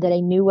that I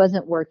knew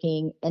wasn't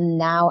working, and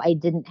now I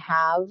didn't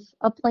have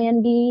a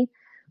plan B,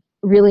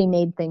 really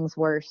made things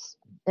worse.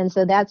 And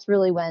so that's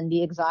really when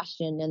the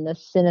exhaustion and the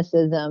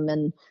cynicism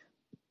and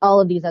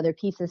all of these other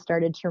pieces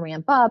started to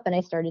ramp up, and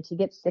I started to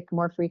get sick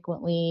more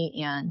frequently.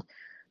 And,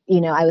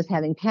 I was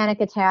having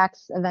panic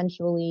attacks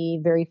eventually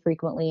very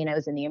frequently, and I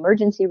was in the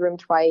emergency room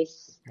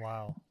twice.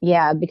 Wow.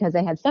 Yeah, because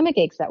I had stomach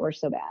aches that were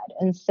so bad.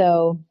 And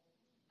so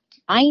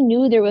I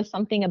knew there was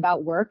something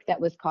about work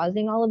that was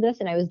causing all of this,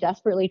 and I was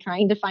desperately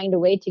trying to find a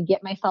way to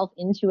get myself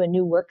into a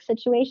new work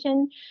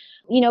situation.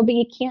 But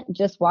you can't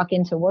just walk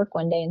into work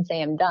one day and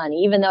say, I'm done,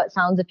 even though it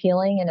sounds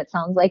appealing and it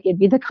sounds like it'd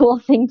be the cool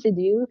thing to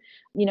do.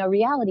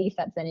 Reality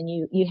sets in, and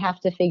you have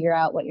to figure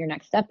out what your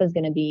next step is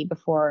going to be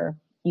before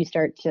you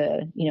start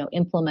to,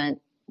 implement,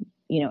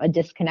 a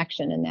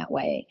disconnection in that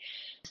way.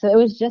 So it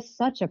was just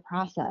such a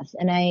process,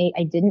 and I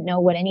didn't know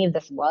what any of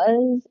this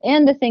was.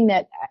 And the thing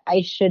that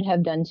I should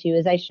have done too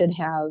is I should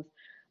have,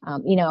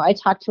 I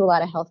talked to a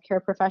lot of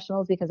healthcare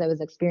professionals because I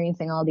was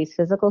experiencing all these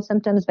physical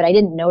symptoms, but I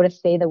didn't know to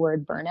say the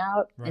word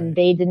burnout. Right. And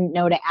they didn't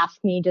know to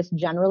ask me just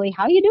generally,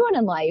 how you doing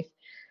in life?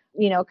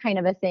 Kind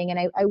of a thing. And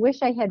I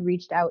wish I had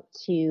reached out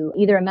to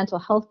either a mental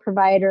health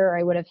provider, or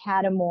I would have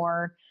had a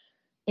more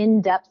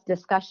in-depth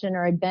discussion,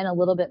 or I'd been a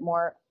little bit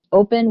more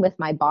open with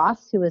my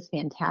boss, who was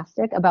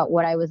fantastic, about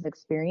what I was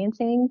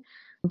experiencing.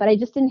 But I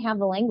just didn't have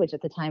the language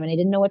at the time, and I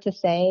didn't know what to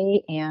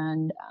say.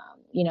 And,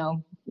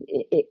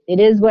 it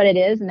is what it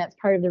is. And that's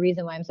part of the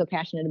reason why I'm so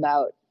passionate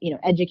about,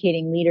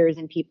 educating leaders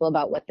and people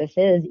about what this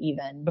is,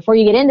 even before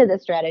you get into the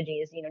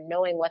strategies.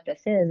 Knowing what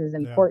this is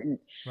important.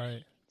 Yeah,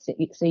 right.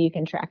 So you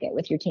can track it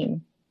with your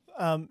team.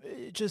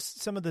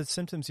 Just some of the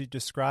symptoms you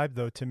described,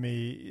 though, to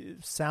me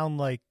sound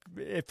like,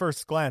 at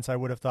first glance, I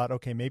would have thought,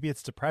 okay, maybe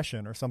it's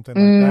depression or something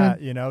like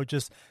that,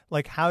 just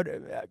like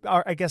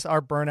I guess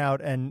are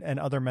burnout and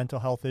other mental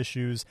health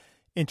issues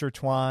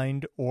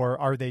intertwined, or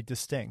are they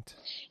distinct?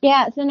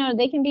 Yeah, so no,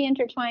 they can be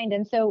intertwined.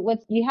 And so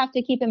what you have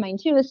to keep in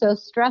mind too is, so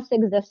stress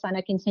exists on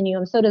a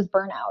continuum, so does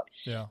burnout.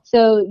 Yeah.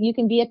 So you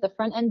can be at the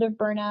front end of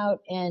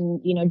burnout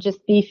and,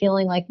 just be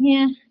feeling like,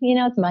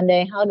 it's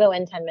Monday, I'll go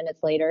in 10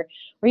 minutes later.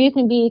 Or you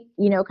can be,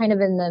 kind of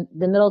in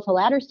the middle to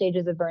latter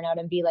stages of burnout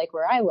and be like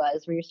where I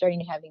was, where you're starting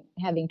to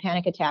having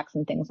panic attacks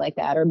and things like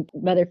that, or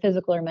whether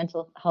physical or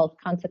mental health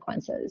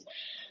consequences.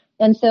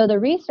 And so the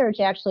research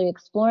actually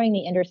exploring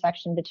the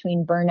intersection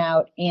between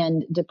burnout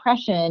and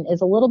depression is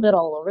a little bit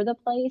all over the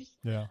place.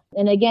 Yeah.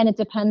 And again, it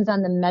depends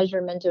on the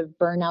measurement of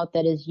burnout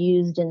that is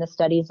used in the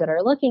studies that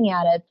are looking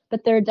at it,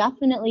 but there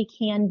definitely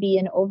can be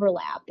an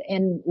overlap.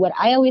 And what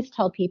I always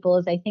tell people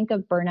is I think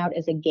of burnout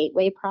as a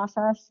gateway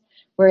process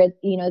where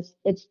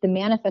it's the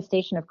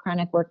manifestation of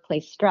chronic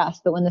workplace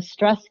stress. But when the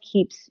stress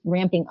keeps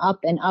ramping up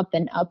and up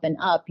and up and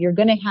up, you're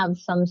going to have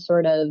some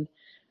sort of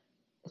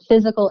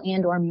physical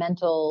and or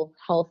mental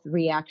health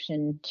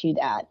reaction to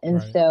that. And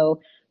Right.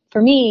 so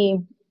for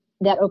me,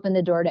 that opened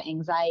the door to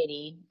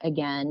anxiety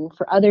again.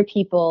 For other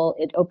people,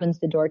 it opens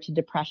the door to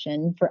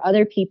depression. For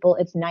other people,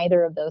 it's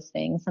neither of those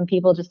things. Some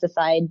people just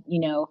decide,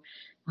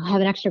 I'll have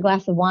an extra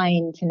glass of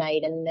wine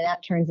tonight, and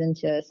that turns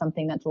into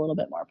something that's a little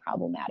bit more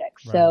problematic.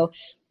 Right. So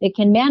it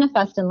can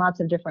manifest in lots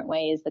of different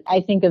ways. But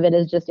I think of it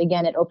as just,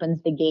 again, it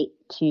opens the gate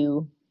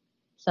to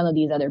some of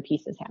these other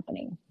pieces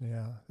happening.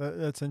 Yeah,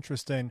 that's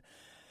interesting.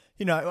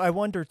 I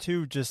wonder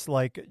too, just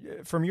like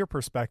from your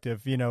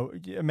perspective,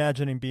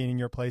 imagining being in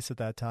your place at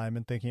that time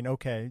and thinking,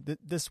 okay,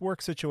 this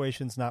work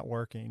situation's not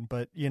working,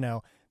 but,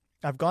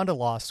 I've gone to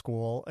law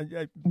school,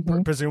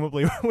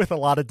 presumably with a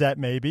lot of debt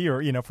maybe,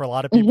 or, for a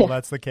lot of people,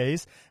 that's the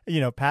case,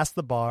 passed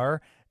the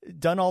bar,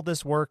 done all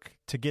this work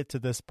to get to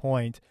this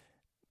point.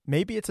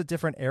 Maybe it's a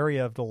different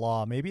area of the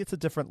law. Maybe it's a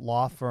different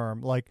law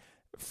firm. Like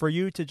for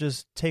you to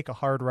just take a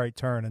hard right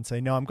turn and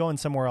say, no, I'm going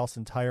somewhere else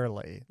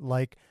entirely.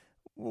 Like,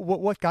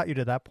 what got you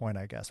to that point,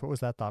 I guess? What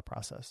was that thought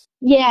process?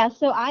 Yeah,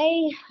 so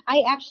I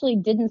actually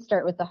didn't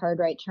start with the hard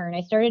right turn.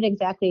 I started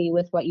exactly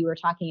with what you were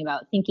talking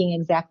about, thinking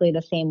exactly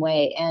the same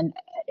way. And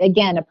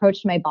again,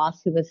 approached my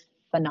boss, who was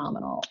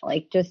phenomenal.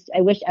 Like, just,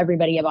 I wish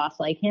everybody a boss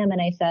like him. And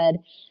I said,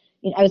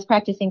 I was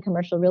practicing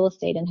commercial real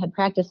estate and had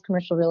practiced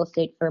commercial real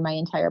estate for my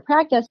entire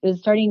practice. It was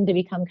starting to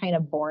become kind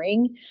of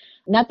boring.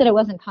 Not that it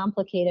wasn't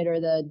complicated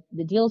or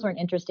the deals weren't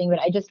interesting, but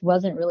I just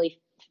wasn't really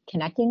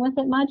connecting with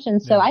it much.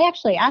 And so I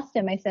actually asked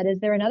him, I said, is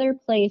there another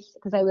place?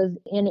 Because I was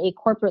in a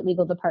corporate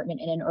legal department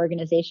in an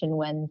organization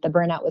when the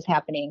burnout was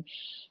happening.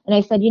 And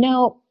I said,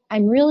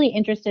 I'm really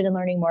interested in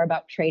learning more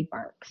about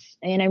trademarks.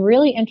 And I'm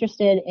really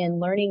interested in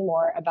learning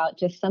more about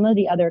just some of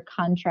the other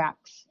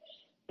contracts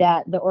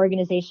that the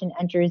organization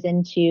enters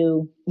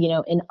into,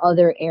 in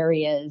other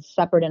areas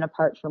separate and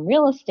apart from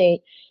real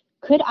estate.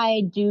 Could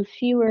I do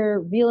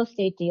fewer real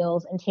estate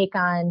deals and take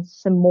on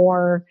some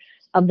more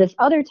of this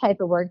other type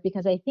of work?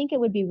 Because I think it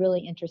would be really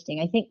interesting.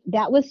 I think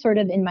that was sort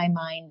of in my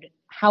mind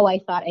how I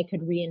thought I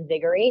could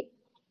reinvigorate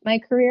my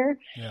career.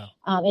 Yeah.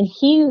 And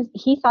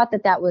he thought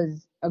that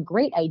was a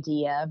great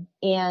idea,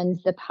 and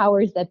the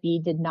powers that be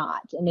did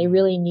not. And they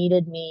really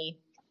needed me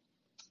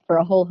for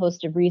a whole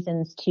host of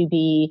reasons to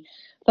be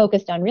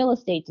focused on real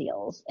estate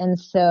deals. And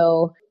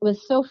so it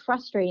was so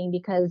frustrating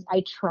because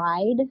I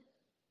tried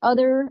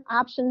other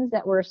options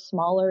that were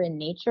smaller in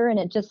nature, and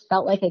it just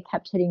felt like I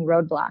kept hitting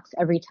roadblocks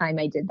every time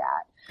I did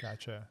that.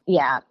 Gotcha.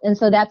 Yeah. And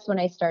so that's when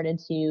I started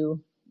to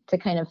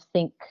kind of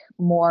think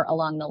more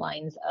along the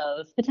lines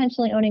of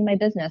potentially owning my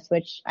business,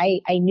 which I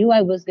knew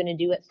I was going to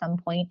do at some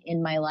point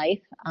in my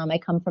life. I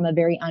come from a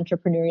very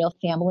entrepreneurial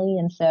family,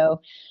 and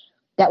so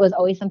that was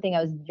always something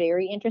I was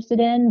very interested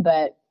in,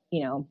 but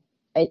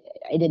I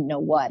didn't know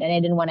what, and I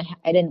didn't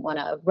want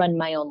to run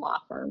my own law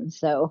firm.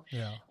 So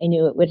I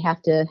knew it would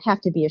have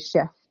to be a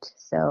shift.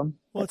 So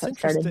well, it's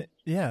interesting.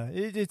 Yeah.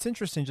 It's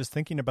interesting just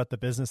thinking about the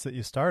business that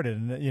you started.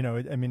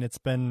 And, it's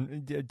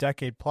been a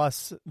decade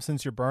plus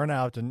since your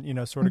burnout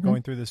and, sort of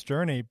going through this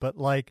journey. But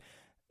like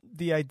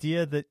the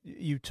idea that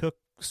you took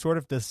sort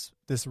of this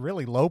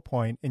really low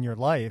point in your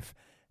life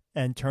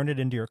and turned it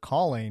into your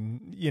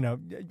calling,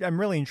 I'm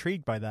really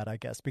intrigued by that, I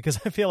guess, because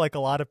I feel like a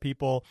lot of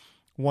people,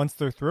 once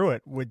they're through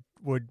it, would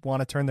want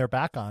to turn their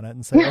back on it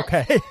and say,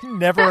 okay,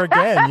 never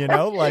again,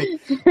 like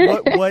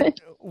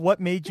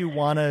what made you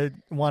want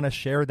to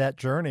share that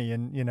journey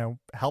and,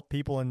 help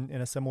people in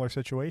a similar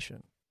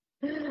situation?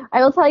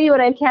 I will tell you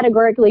what I've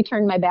categorically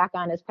turned my back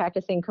on is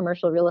practicing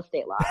commercial real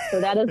estate law. So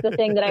that is the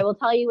thing that I will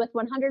tell you with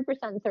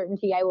 100%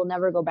 certainty I will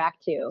never go back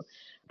to.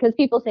 Because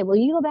people say, will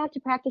you go back to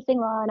practicing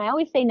law? And I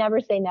always say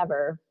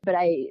never, but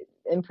I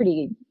am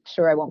pretty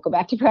sure I won't go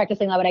back to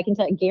practicing law, but I can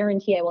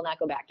guarantee I will not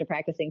go back to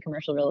practicing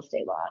commercial real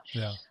estate law.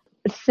 Yeah.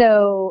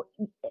 So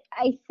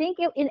I think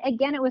it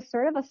was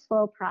sort of a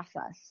slow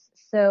process.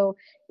 So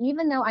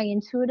even though I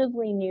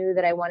intuitively knew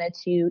that I wanted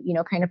to,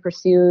 kind of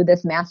pursue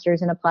this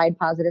master's in applied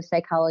positive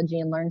psychology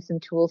and learn some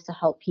tools to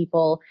help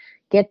people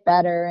get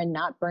better and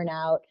not burn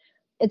out,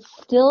 it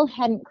still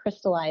hadn't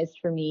crystallized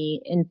for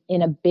me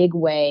in a big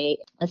way,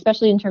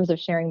 especially in terms of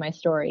sharing my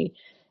story,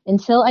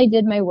 until I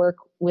did my work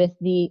with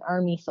the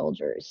Army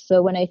soldiers.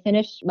 So when I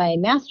finished my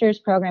master's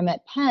program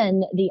at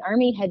Penn, the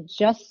Army had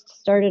just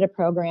started a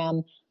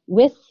program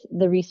with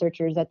the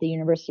researchers at the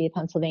University of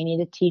Pennsylvania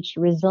to teach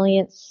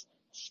resilience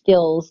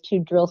skills to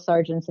drill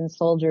sergeants and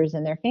soldiers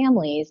and their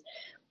families.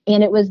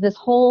 And it was this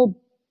whole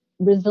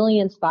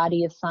resilience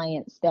body of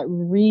science that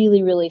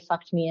really, really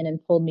sucked me in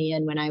and pulled me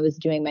in when I was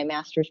doing my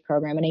master's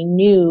program. And I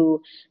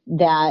knew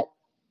that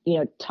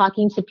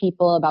talking to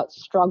people about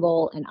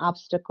struggle and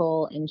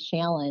obstacle and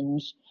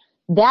challenge,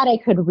 that I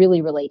could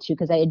really relate to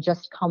because I had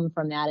just come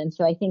from that. And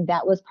so I think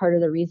that was part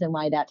of the reason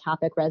why that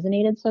topic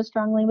resonated so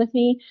strongly with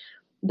me.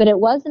 But it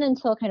wasn't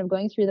until kind of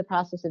going through the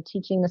process of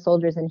teaching the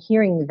soldiers and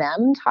hearing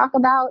them talk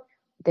about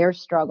their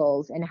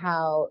struggles and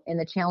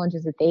the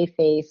challenges that they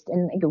faced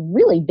in like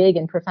really big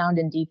and profound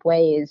and deep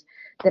ways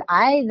that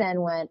I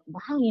then went,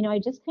 wow, I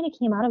just kind of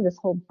came out of this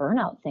whole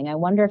burnout thing. I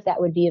wonder if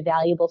that would be a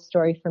valuable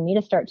story for me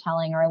to start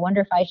telling, or I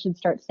wonder if I should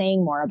start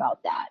saying more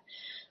about that.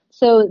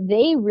 So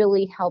they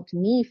really helped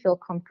me feel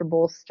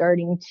comfortable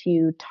starting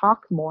to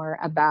talk more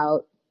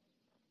about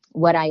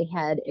what I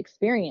had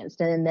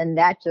experienced. And then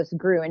that just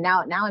grew. And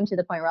now I'm to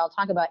the point where I'll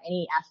talk about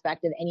any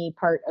aspect of any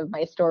part of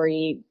my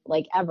story,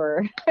 like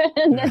ever.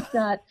 And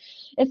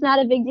it's not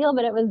a big deal,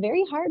 but it was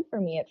very hard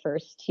for me at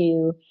first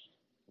to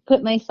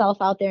put myself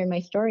out there and my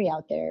story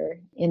out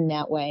there in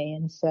that way.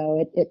 And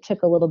so it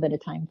took a little bit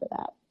of time for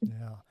that.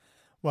 Yeah.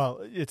 Well,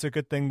 it's a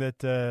good thing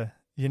that,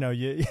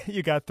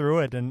 you got through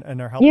it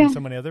and are helping so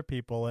many other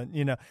people.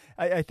 And,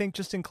 I think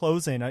just in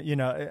closing,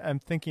 I'm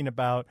thinking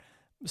about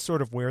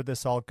sort of where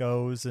this all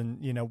goes and,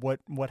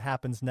 what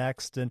happens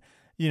next. And,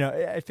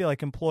 I feel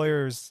like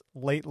employers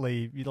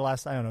lately, the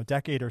last,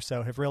 decade or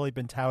so have really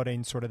been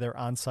touting sort of their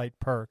on-site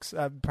perks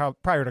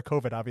prior to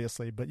COVID,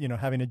 obviously, but,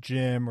 having a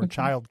gym or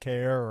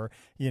childcare or,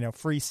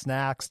 free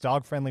snacks,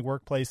 dog-friendly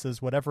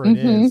workplaces, whatever it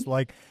is.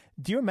 Like,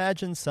 do you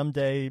imagine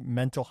someday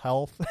mental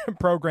health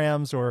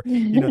programs or,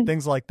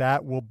 things like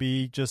that will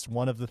be just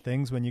one of the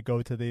things when you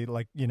go to the,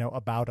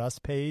 About Us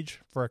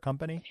page for a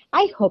company?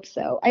 I hope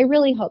so. I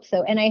really hope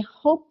so. And I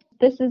hope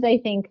this is, I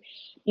think,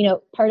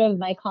 part of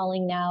my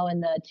calling now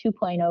in the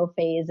 2.0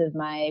 phase of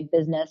my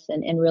business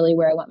and really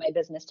where I want my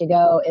business to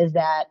go is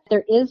that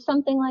there is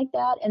something like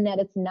that, and that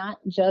it's not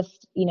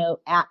just,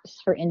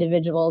 apps for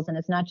individuals, and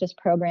it's not just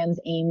programs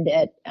aimed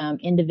at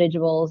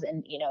individuals.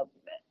 And,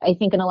 I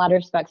think in a lot of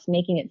respects,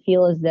 making it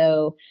feel as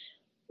though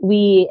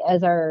we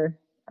as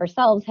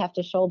ourselves have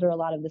to shoulder a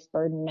lot of this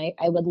burden.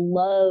 I would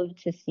love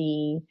to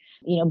see,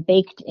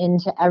 baked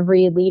into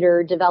every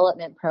leader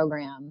development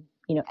program,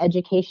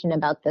 education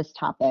about this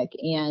topic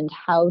and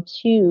how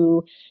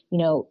to,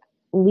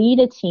 lead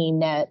a team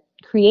that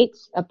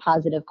creates a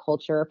positive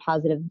culture, a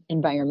positive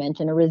environment,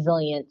 and a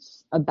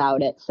resilience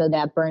about it so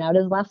that burnout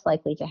is less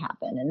likely to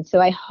happen. And so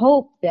I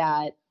hope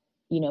that,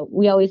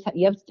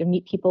 you have to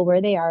meet people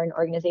where they are and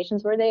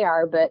organizations where they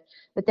are, but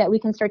that we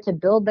can start to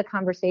build the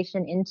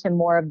conversation into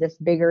more of this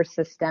bigger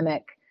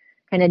systemic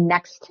kind of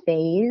next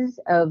phase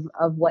of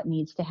what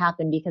needs to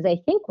happen, because I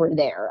think we're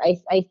there.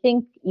 I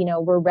think,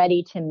 we're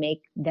ready to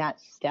make that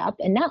step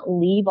and not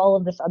leave all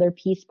of this other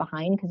piece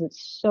behind because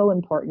it's so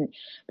important,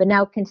 but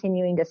now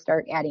continuing to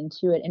start adding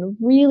to it and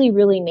really,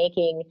 really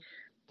making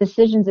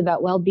decisions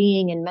about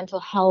well-being and mental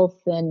health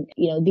and,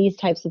 these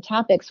types of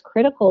topics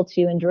critical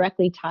to and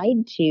directly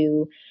tied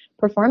to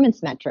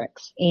performance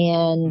metrics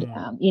and,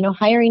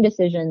 hiring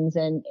decisions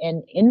and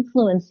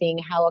influencing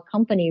how a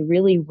company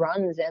really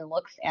runs and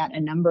looks at a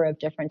number of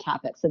different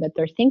topics so that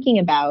they're thinking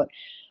about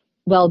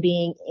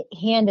well-being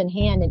hand in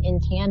hand and in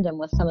tandem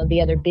with some of the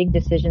other big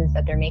decisions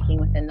that they're making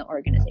within the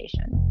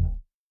organization.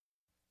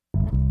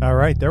 All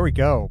right, there we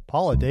go.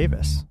 Paula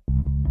Davis.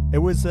 It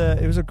was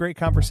a great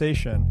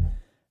conversation.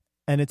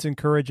 And it's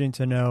encouraging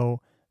to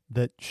know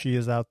that she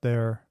is out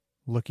there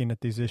looking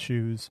at these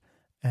issues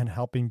and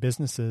helping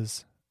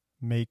businesses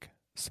make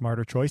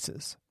smarter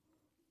choices.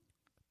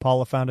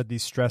 Paula founded the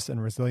Stress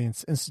and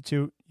Resilience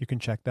Institute. You can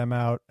check them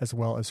out, as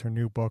well as her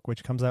new book,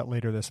 which comes out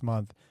later this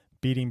month,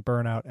 Beating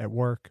Burnout at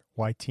Work,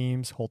 Why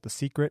Teams Hold the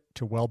Secret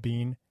to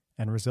Well-Being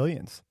and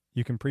Resilience.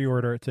 You can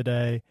pre-order it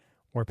today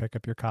or pick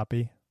up your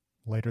copy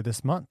later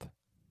this month.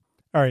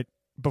 All right.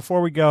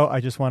 Before we go, I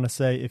just want to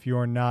say if you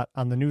are not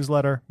on the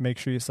newsletter, make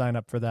sure you sign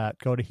up for that.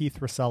 Go to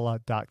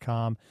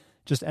heathrosella.com.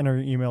 Just enter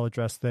your email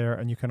address there,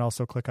 and you can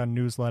also click on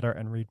newsletter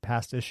and read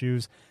past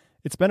issues.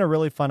 It's been a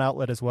really fun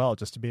outlet as well,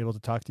 just to be able to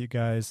talk to you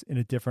guys in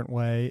a different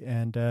way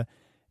and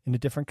in a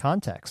different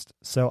context.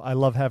 So I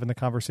love having the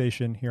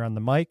conversation here on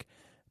the mic,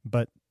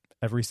 but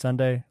every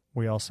Sunday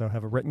we also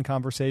have a written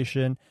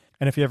conversation.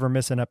 And if you ever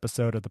miss an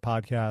episode of the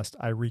podcast,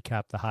 I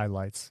recap the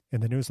highlights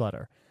in the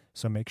newsletter.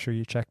 So make sure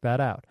you check that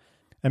out.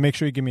 And make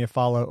sure you give me a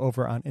follow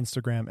over on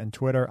Instagram and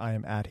Twitter. I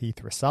am at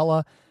Heath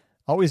Rosella.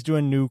 Always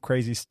doing new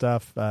crazy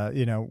stuff.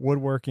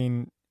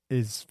 Woodworking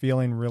is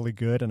feeling really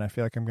good, and I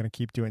feel like I'm going to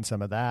keep doing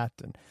some of that.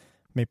 And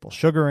maple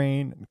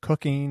sugaring and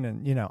cooking,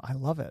 and I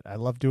love it. I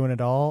love doing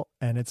it all,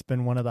 and it's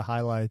been one of the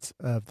highlights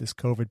of this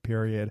COVID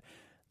period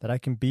that I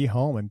can be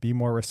home and be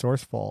more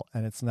resourceful.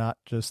 And it's not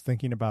just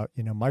thinking about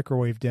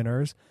microwave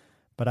dinners,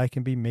 but I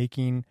can be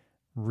making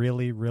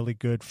really, really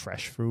good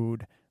fresh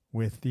food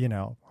with,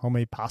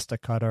 homemade pasta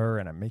cutter,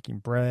 and I'm making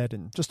bread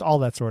and just all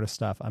that sort of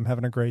stuff. I'm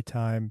having a great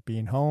time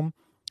being home,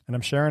 and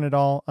I'm sharing it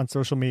all on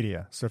social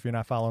media. So if you're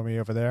not following me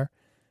over there,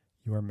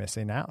 you are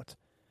missing out.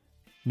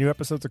 New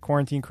episodes of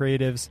Quarantine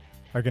Creatives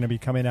are going to be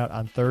coming out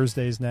on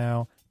Thursdays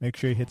now. Make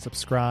sure you hit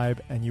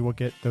subscribe, and you will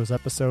get those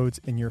episodes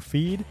in your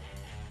feed.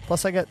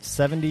 Plus, I got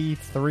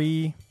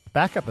 73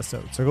 back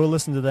episodes. So go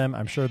listen to them.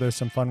 I'm sure there's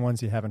some fun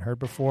ones you haven't heard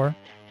before.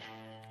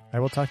 I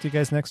will talk to you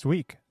guys next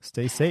week.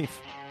 Stay safe.